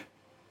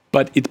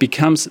 But it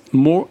becomes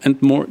more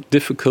and more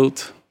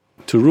difficult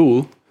to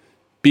rule,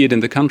 be it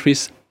in the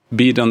countries,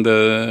 be it on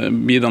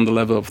the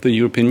level of the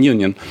European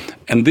Union,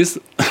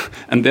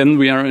 and then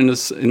we are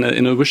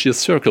in a vicious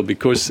circle,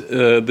 because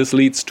this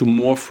leads to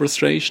more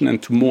frustration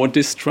and to more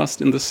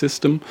distrust in the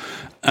system,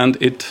 and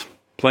it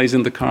plays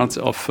in the cards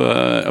of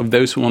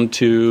those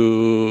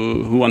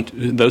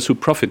those who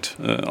profit,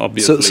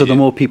 obviously. So the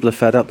more people are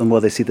fed up, the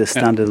more they see the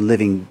standard of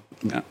living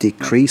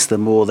decrease, the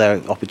more their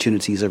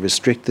opportunities are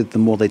restricted, the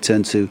more they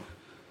turn to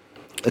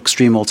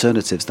extreme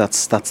alternatives.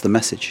 That's the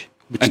message.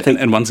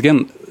 And once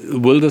again,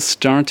 Wilders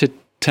started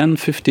 10,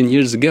 15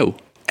 years ago,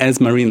 as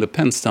Marine Le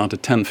Pen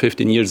started 10,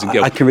 15 years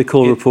ago. I can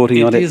recall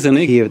reporting on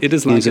it here. It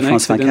is like an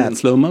accident in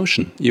slow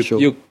motion.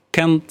 You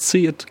can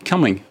see it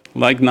coming,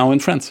 like now in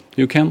France.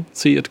 You can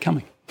see it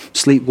coming.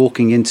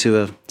 Sleepwalking into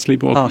a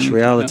harsh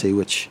reality,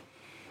 which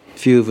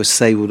few of us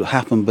say would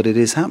happen, but it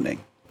is happening.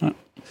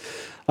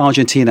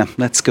 Argentina,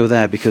 let's go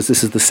there, because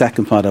this is the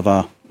second part of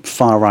our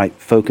far-right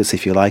focus,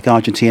 if you like.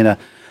 Argentina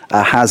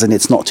has, in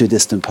its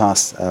not-too-distant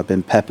past,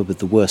 been peppered with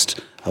the worst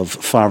of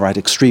far-right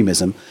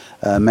extremism.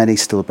 Many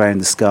still bearing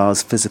the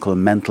scars, physical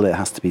and mental, it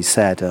has to be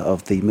said,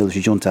 of the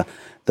military junta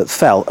that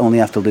fell only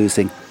after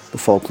losing the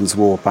Falklands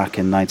War back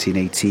in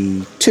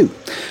 1982.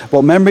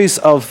 Well, memories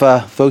of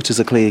voters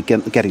are clearly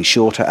getting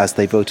shorter as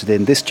they voted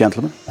in this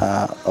gentleman,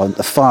 on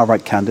a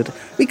far-right candidate.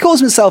 He calls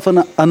himself an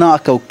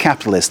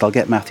anarcho-capitalist. I'll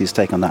get Matthew's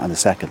take on that in a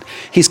second.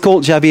 He's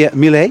called Javier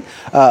Milei.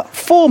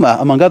 Former,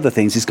 among other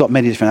things, he's got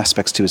many different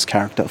aspects to his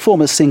character,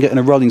 former singer in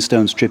a Rolling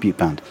Stones tribute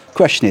band.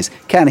 Question is,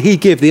 can he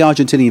give the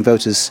Argentinian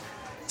voters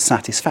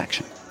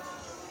satisfaction?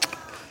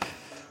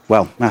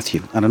 Well,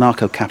 Matthew, an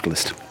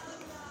anarcho-capitalist.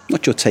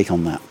 What's your take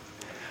on that?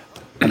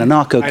 An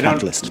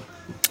anarcho-capitalist.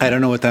 I don't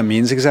know what that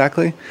means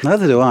exactly.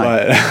 Neither do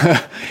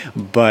I.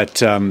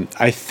 But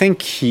I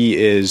think he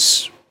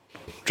is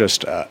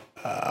just a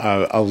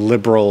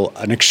liberal,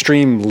 an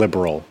extreme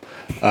liberal,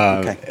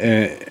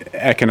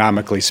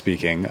 economically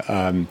speaking.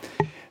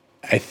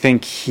 I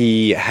think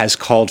he has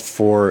called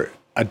for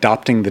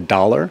adopting the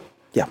dollar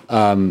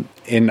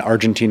in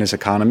Argentina's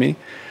economy.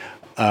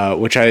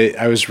 Which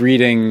I was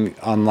reading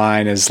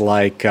online is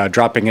like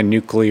dropping a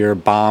nuclear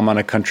bomb on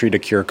a country to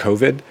cure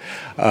COVID.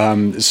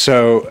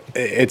 So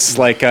it's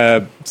like,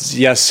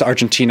 yes,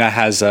 Argentina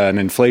has an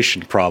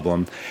inflation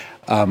problem.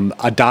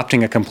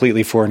 Adopting a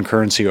completely foreign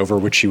currency over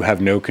which you have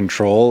no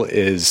control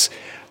is,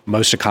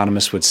 most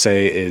economists would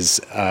say, is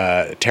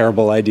a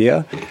terrible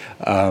idea.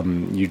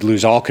 You'd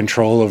lose all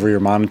control over your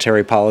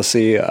monetary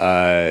policy.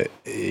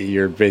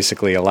 You're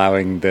basically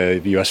allowing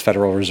the U.S.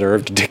 Federal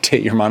Reserve to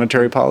dictate your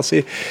monetary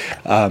policy.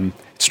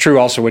 It's true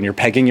also when you're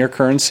pegging your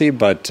currency,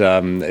 but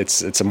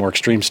it's a more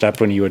extreme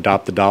step when you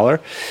adopt the dollar.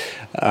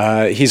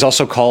 He's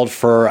also called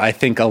for, I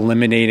think,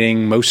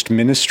 eliminating most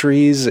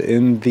ministries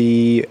in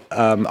the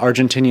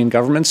Argentinian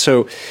government.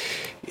 So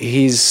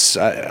he's,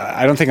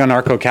 I don't think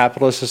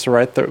anarcho-capitalist is the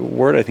right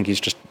word. I think he's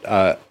just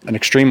an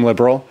extreme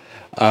liberal.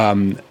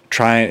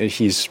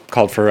 He's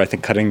called for, I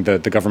think, cutting the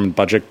government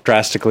budget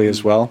drastically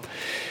as well.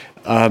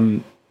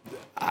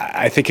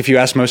 I think if you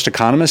ask most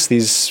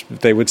economists,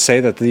 they would say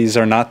that these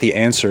are not the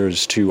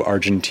answers to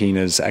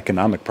Argentina's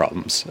economic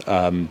problems.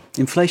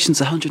 Inflation's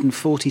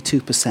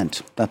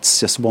 142%. That's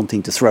just one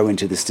thing to throw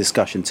into this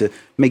discussion to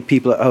make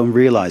people at home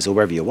realize, or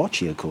wherever you're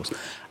watching, of course,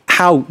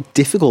 how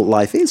difficult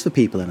life is for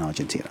people in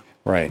Argentina.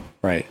 Right,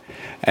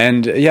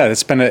 and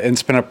it's been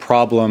a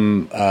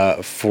problem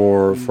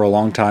for a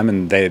long time,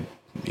 and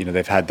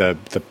they've had the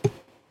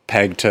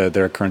peg to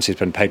their currency has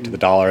been pegged to the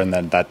dollar, and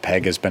then that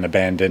peg has been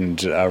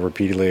abandoned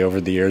repeatedly over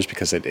the years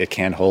because it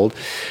can't hold.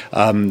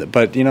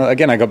 But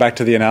again, I go back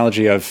to the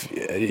analogy of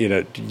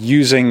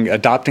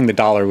adopting the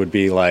dollar would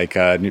be like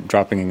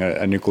dropping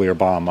a nuclear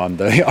bomb on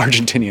the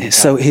Argentinian economy.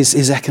 So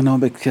his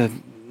economic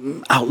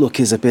outlook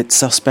is a bit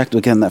suspect.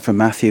 Again, that from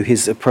Matthew.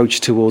 His approach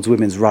towards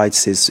women's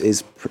rights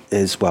is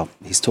well,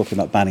 he's talking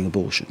about banning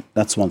abortion.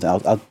 That's one thing.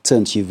 I'll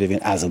turn to you,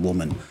 Vivian, as a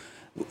woman.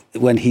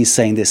 When he's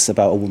saying this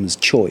about a woman's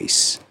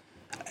choice,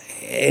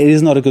 it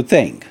is not a good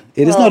thing.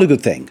 It is not a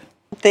good thing.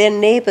 Their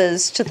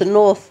neighbours to the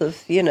north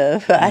of,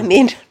 I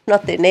mean,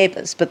 not their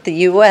neighbours, but the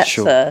US,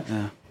 sure.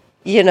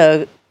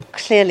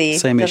 clearly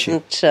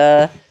doesn't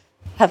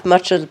have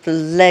much of a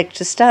leg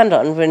to stand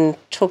on when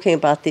talking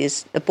about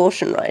these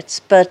abortion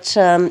rights. But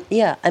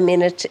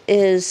it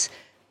is,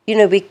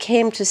 we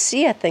came to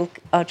see, I think,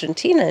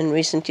 Argentina in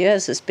recent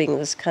years as being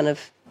this kind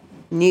of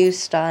new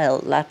style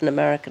Latin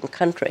American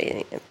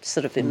country,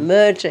 sort of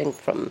emerging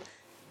from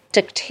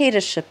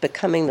dictatorship,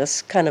 becoming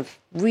this kind of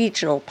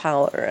regional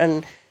power.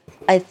 And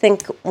I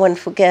think one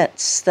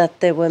forgets that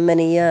there were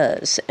many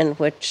years in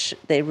which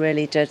they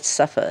really did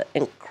suffer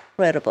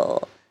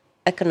incredible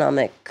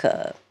economic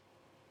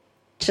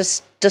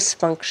just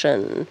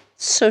dysfunction,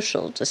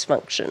 social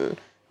dysfunction,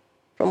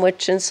 from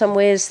which in some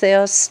ways they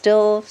are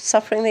still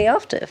suffering the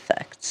after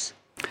effects.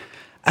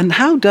 And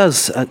how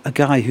does a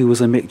guy who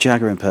was a Mick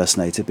Jagger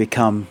impersonator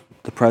become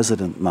the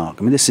president, Mark?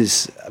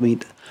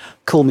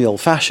 Call me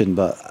old-fashioned,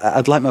 but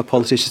I'd like my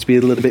politicians to be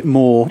a little bit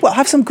more,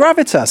 have some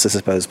gravitas, I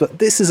suppose. But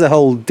this is a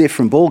whole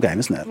different ballgame,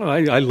 isn't it? Well,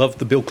 I love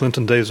the Bill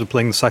Clinton days of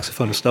playing the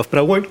saxophone and stuff, but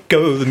I won't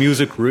go the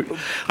music route.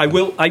 I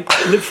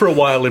lived for a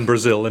while in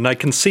Brazil, and I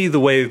can see the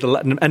way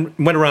and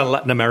went around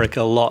Latin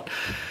America a lot.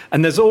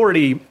 And there's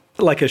already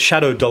like a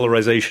shadow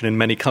dollarization in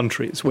many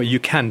countries where you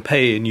can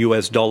pay in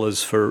US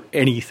dollars for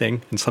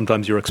anything, and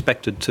sometimes you're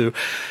expected to.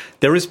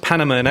 There is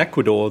Panama and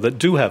Ecuador that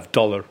do have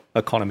dollar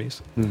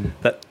economies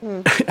that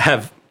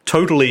have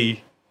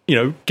totally,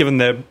 given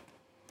their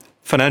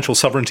financial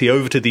sovereignty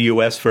over to the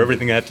US for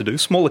everything they have to do.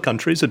 Smaller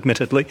countries,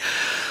 admittedly.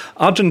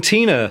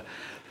 Argentina,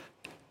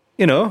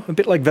 a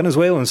bit like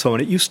Venezuela and so on,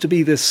 it used to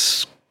be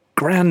this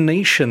grand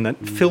nation that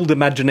filled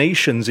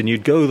imaginations, and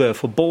you'd go there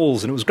for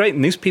balls, and it was great.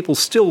 And these people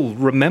still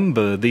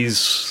remember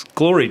these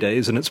glory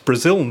days, and it's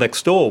Brazil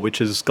next door, which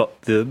has got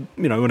an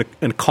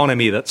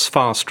economy that's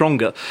far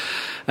stronger.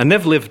 And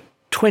they've lived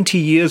 20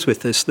 years with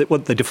this.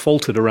 What they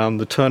defaulted around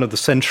the turn of the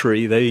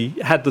century. They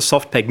had the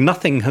soft peg.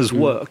 Nothing has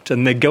worked,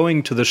 and they're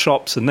going to the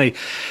shops, and they're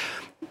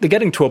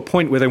getting to a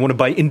point where they want to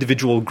buy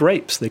individual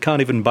grapes. They can't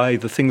even buy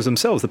the things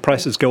themselves. The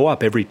prices go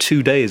up every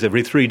 2 days,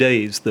 every 3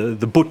 days. The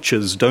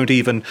butchers don't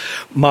even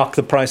mark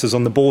the prices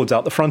on the boards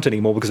out the front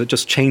anymore because it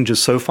just changes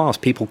so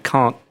fast. People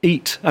can't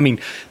eat.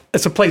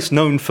 It's a place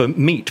known for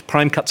meat,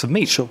 prime cuts of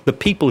meat. Sure. The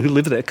people who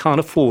live there can't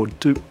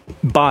afford to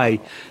buy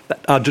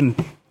that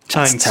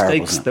Argentine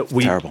steaks that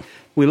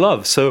we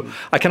love. So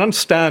I can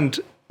understand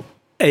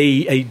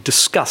a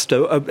disgust,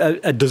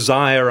 a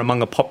desire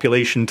among a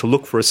population to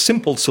look for a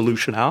simple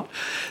solution out.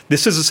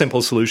 This is a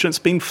simple solution. It's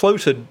been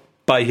floated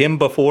by him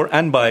before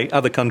and by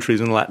other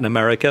countries in Latin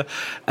America,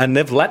 and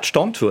they've latched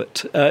onto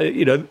it.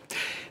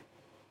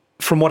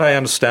 From what I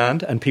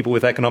understand, and people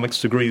with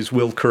economics degrees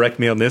will correct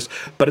me on this,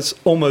 but it's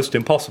almost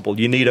impossible.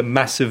 You need a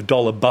massive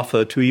dollar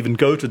buffer to even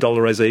go to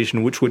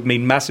dollarization, which would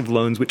mean massive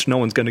loans, which no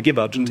one's going to give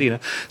Argentina.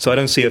 So I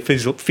don't see a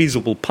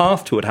feasible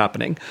path to it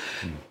happening.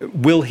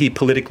 Will he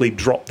politically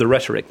drop the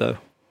rhetoric, though?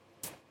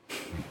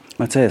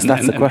 Matthias,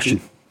 that's the question.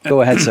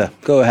 Go ahead, sir.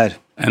 Go ahead.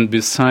 And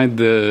beside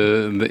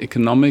the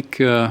economic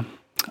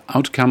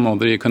outcome or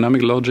the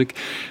economic logic,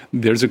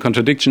 there's a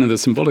contradiction in the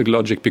symbolic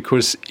logic,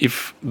 because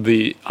if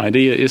the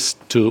idea is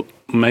to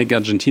make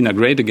Argentina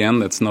great again,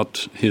 that's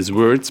not his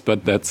words,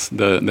 but that's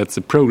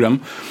the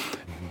program.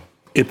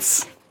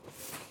 It's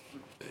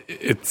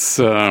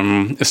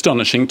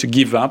astonishing to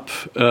give up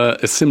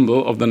a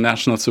symbol of the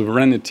national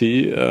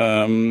sovereignty,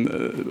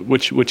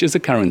 which is a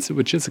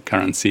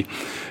currency.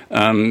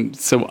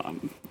 So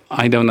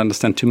I don't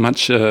understand too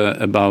much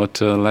about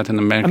Latin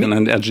American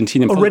and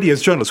Argentinian already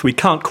as journalists, we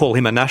can't call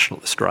him a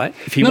nationalist, right?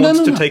 If he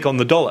wants to take on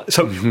the dollar.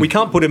 So we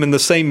can't put him in the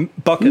same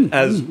bucket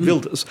as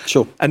Wilders.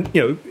 Sure. And,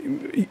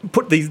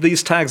 put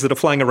these tags that are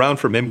flying around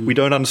from him, we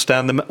don't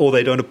understand them or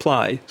they don't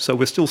apply. So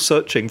we're still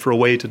searching for a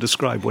way to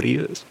describe what he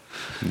is.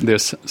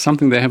 There's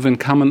something they have in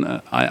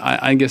common.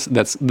 I guess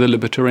that's the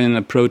libertarian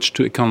approach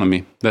to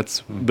economy.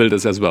 That's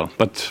Wilders as well.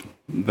 But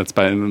that's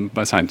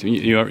by side.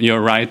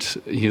 You're right.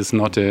 He's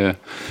not a...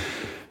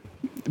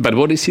 But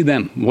what is he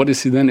then? What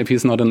is he then if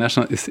he's not a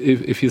nationalist?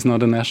 If he's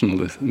not a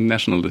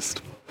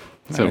nationalist?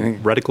 So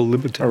radical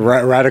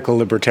libertarian. Radical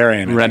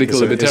libertarian.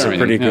 Is a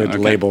pretty good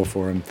label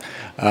for him.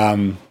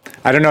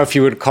 I don't know if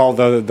you would call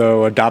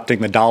though adopting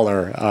the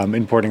dollar,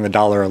 importing the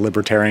dollar, a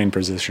libertarian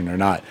position or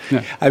not.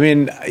 Yeah. I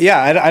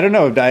don't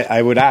know.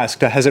 I would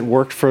ask, has it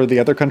worked for the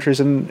other countries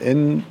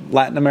in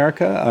Latin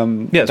America?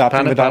 Yes,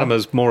 Panama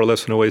is more or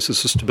less an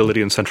oasis of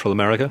stability in Central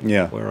America,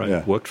 where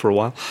I worked for a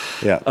while.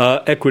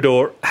 Yeah.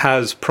 Ecuador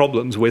has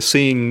problems. We're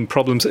seeing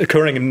problems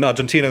occurring in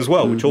Argentina as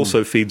well, which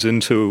also feeds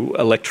into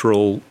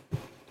electoral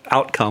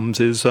outcomes,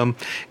 is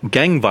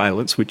gang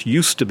violence, which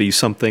used to be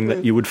something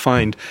that you would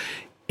find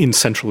in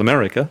Central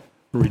America,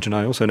 a region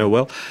I also know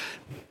well,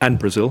 and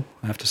Brazil,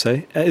 I have to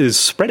say, is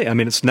spreading.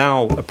 It's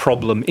now a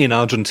problem in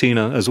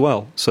Argentina as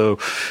well. So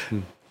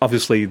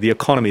obviously the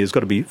economy has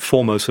got to be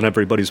foremost on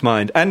everybody's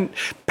mind. And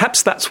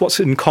perhaps that's what's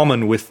in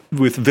common with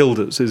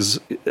Wilders, is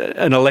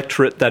an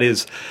electorate that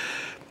is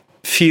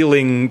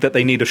feeling that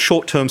they need a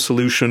short-term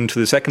solution to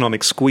this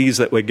economic squeeze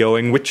that we're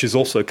going, which is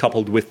also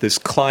coupled with this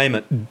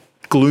climate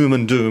gloom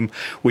and doom.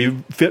 We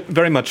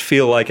very much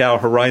feel like our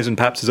horizon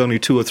perhaps is only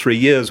 2 or 3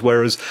 years,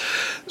 whereas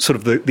sort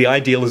of the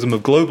idealism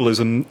of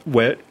globalism,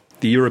 where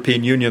the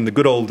European Union, the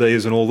good old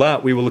days and all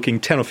that, we were looking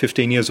 10 or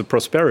 15 years of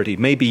prosperity.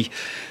 Maybe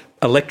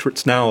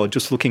electorates now are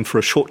just looking for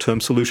a short-term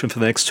solution for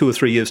the next 2 or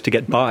 3 years to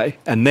get by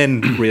and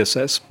then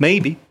reassess.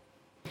 Maybe.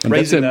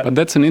 But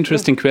that's an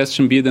interesting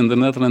question, be it in the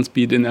Netherlands,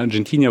 be it in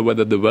Argentina,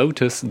 whether the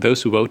voters,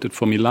 those who voted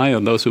for Milei or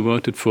those who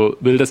voted for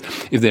Wilders,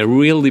 if they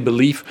really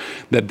believe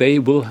that they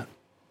will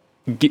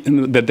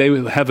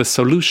have a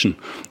solution,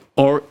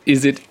 or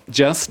is it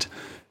just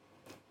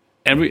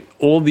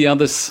all the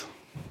others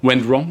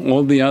went wrong,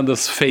 all the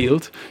others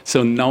failed,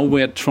 so now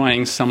we're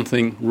trying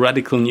something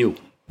radical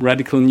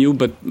new,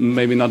 but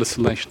maybe not a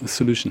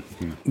solution.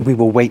 We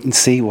will wait and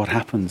see what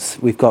happens.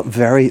 We've got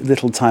very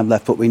little time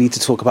left, but we need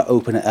to talk about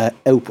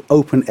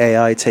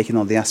OpenAI taking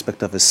on the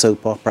aspect of a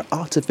soap opera,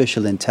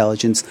 artificial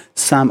intelligence.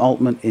 Sam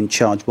Altman in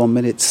charge 1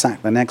 minute,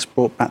 sacked the next,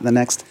 brought back the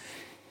next.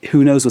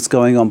 Who knows what's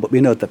going on? But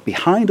we know that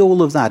behind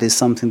all of that is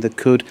something that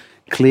could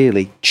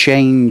clearly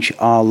change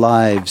our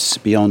lives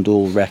beyond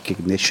all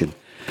recognition.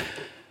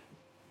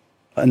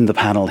 In the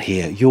panel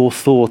here, your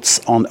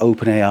thoughts on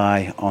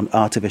OpenAI, on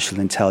artificial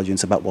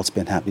intelligence, about what's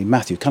been happening.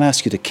 Matthew, can I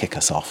ask you to kick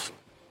us off?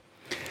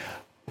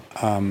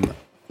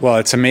 Well,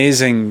 it's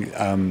amazing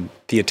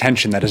the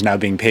attention that is now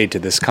being paid to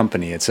this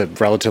company. It's a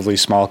relatively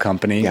small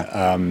company.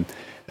 Yeah.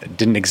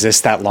 Didn't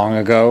exist that long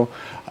ago,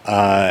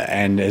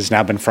 and has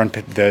now been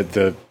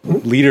the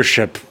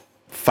leadership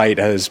fight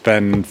has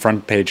been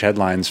front page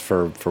headlines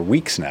for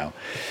weeks now.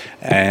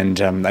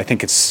 And I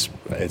think it's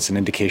an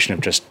indication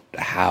of just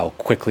how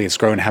quickly it's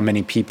grown, how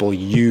many people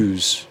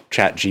use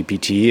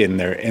ChatGPT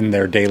in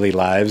their daily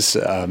lives.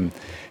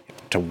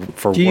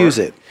 Do you use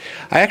it?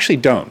 I actually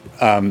don't.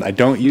 I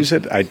don't use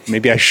it.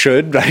 Maybe I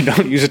should. I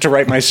don't use it to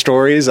write my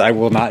stories. I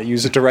will not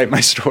use it to write my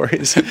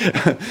stories.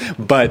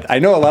 But I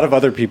know a lot of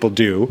other people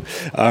do.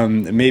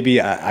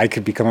 Maybe I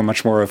could become a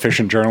much more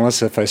efficient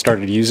journalist if I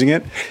started using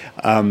it.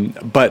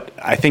 But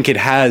I think it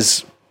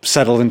has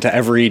settled into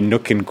every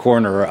nook and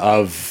corner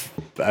of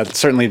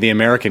certainly the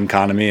American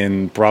economy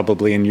and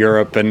probably in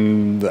Europe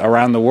and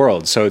around the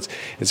world. So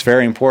it's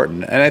very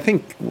important. And I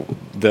think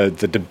the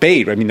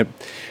debate,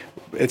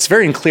 it's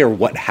very unclear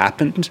what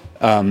happened,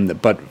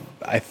 but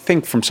I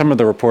think from some of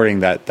the reporting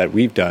that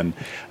we've done,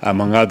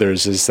 among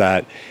others, is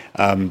that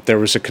there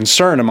was a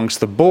concern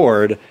amongst the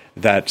board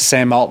that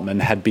Sam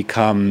Altman had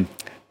become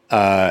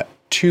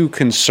too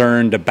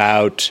concerned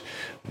about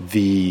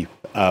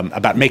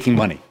about making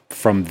money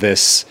from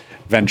this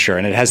venture,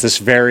 and it has this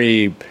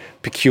very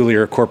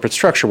peculiar corporate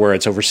structure where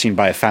it's overseen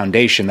by a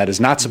foundation that is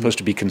not supposed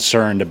to be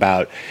concerned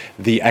about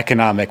the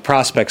economic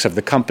prospects of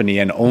the company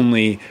and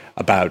only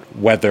about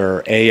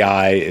whether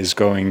AI is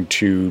going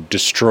to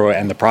destroy,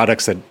 and the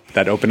products that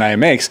OpenAI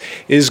makes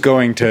is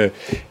going to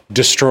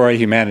destroy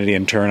humanity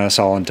and turn us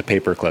all into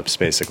paper clips,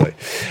 basically.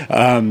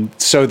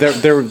 So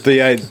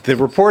the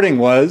reporting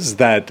was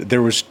that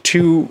there was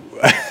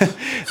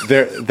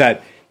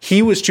that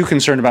he was too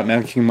concerned about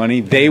making money.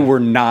 They were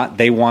not.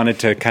 They wanted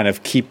to kind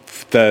of keep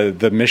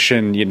the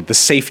mission, the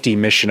safety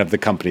mission of the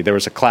company. There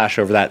was a clash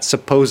over that,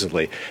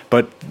 supposedly.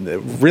 But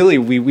really,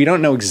 we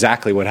don't know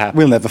exactly what happened.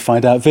 We'll never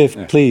find out.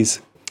 Viv,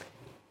 please.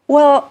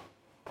 Well,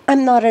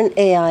 I'm not an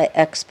AI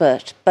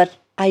expert, but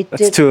I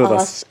did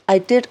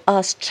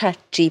ask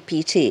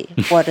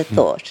ChatGPT what it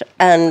thought.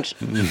 And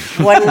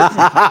one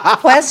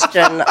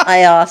question I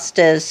asked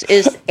is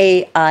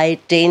AI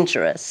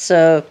dangerous?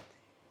 So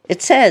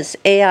it says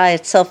AI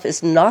itself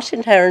is not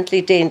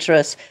inherently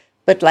dangerous,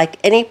 but like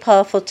any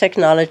powerful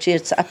technology,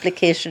 its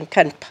application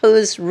can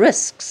pose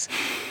risks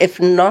if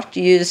not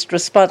used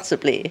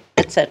responsibly,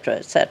 etc.,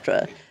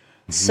 etc.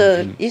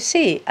 So you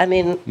see,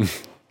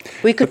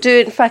 we could do,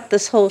 in fact,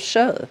 this whole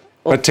show.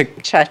 But to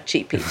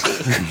ChatGPT,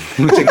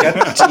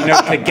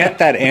 to get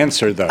that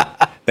answer, though,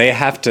 they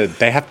have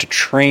to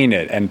train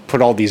it and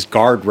put all these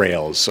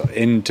guardrails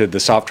into the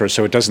software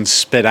so it doesn't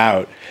spit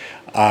out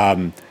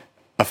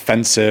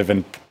offensive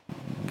and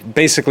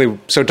basically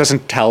so it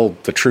doesn't tell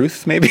the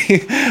truth. Maybe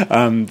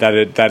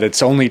that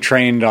it's only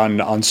trained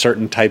on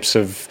certain types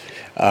of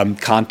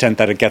content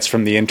that it gets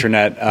from the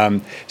internet.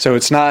 So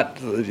it's not.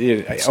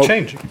 It's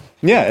changing.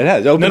 Yeah, it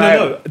has.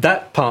 No.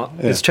 That part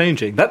is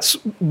changing. That's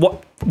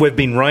what we've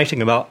been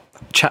writing about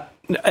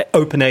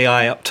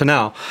OpenAI up to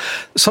now.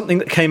 Something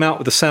that came out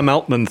with the Sam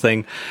Altman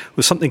thing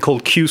was something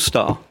called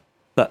Q-Star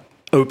that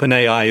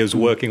OpenAI is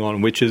working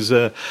on, which is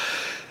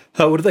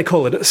what do they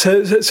call it?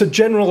 It's a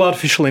general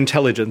artificial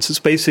intelligence. It's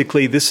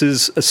basically, this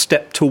is a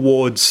step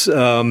towards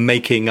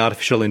making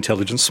artificial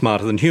intelligence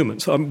smarter than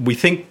humans. We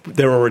think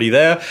they're already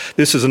there.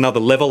 This is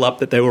another level up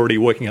that they're already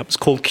working up. It's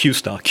called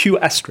Q-Star, Q*,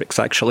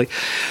 actually.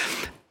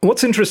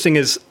 What's interesting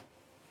is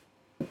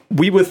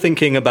we were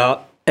thinking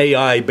about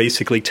AI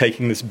basically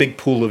taking this big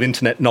pool of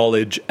internet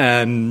knowledge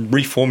and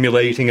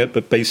reformulating it,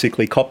 but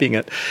basically copying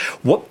it.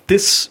 What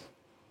this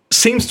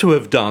seems to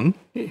have done,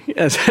 and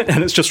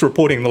it's just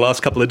reporting the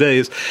last couple of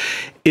days,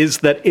 is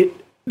that it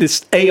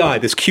this AI,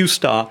 this Q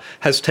star,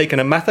 has taken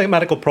a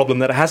mathematical problem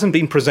that it hasn't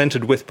been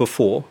presented with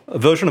before, a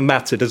version of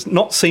maths it has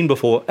not seen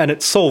before, and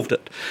it's solved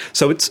it.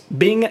 So it's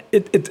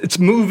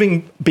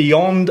moving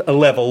beyond a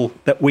level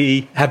that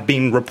we have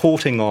been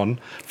reporting on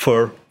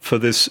for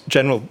this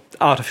general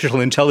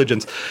artificial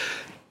intelligence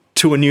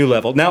to a new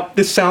level. Now,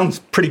 this sounds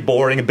pretty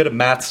boring, a bit of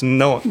maths,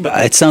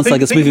 but it sounds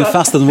like it's moving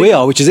faster than we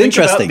are, which is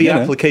interesting. Think about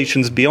the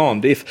applications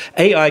beyond. If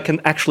AI can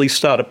actually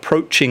start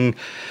approaching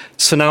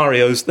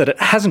scenarios that it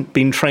hasn't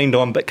been trained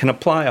on, but can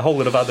apply a whole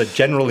lot of other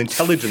general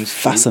intelligence.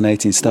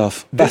 Fascinating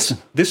stuff.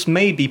 This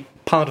may be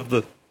part of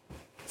the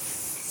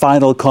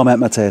final comment,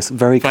 Matthias.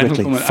 Very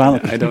quickly.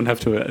 I don't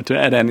have to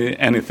add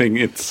anything.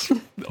 It's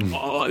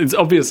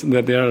obvious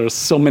that there are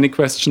so many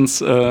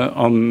questions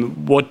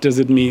on what does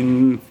it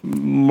mean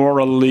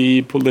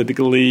morally,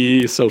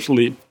 politically,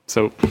 socially.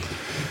 So.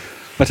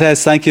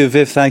 Matthias, thank you.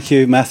 Viv, thank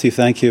you. Matthew,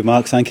 thank you.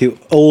 Mark, thank you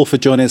all for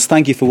joining us.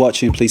 Thank you for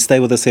watching. Please stay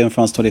with us here on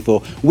France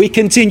 24. We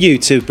continue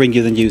to bring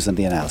you the news and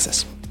the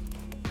analysis.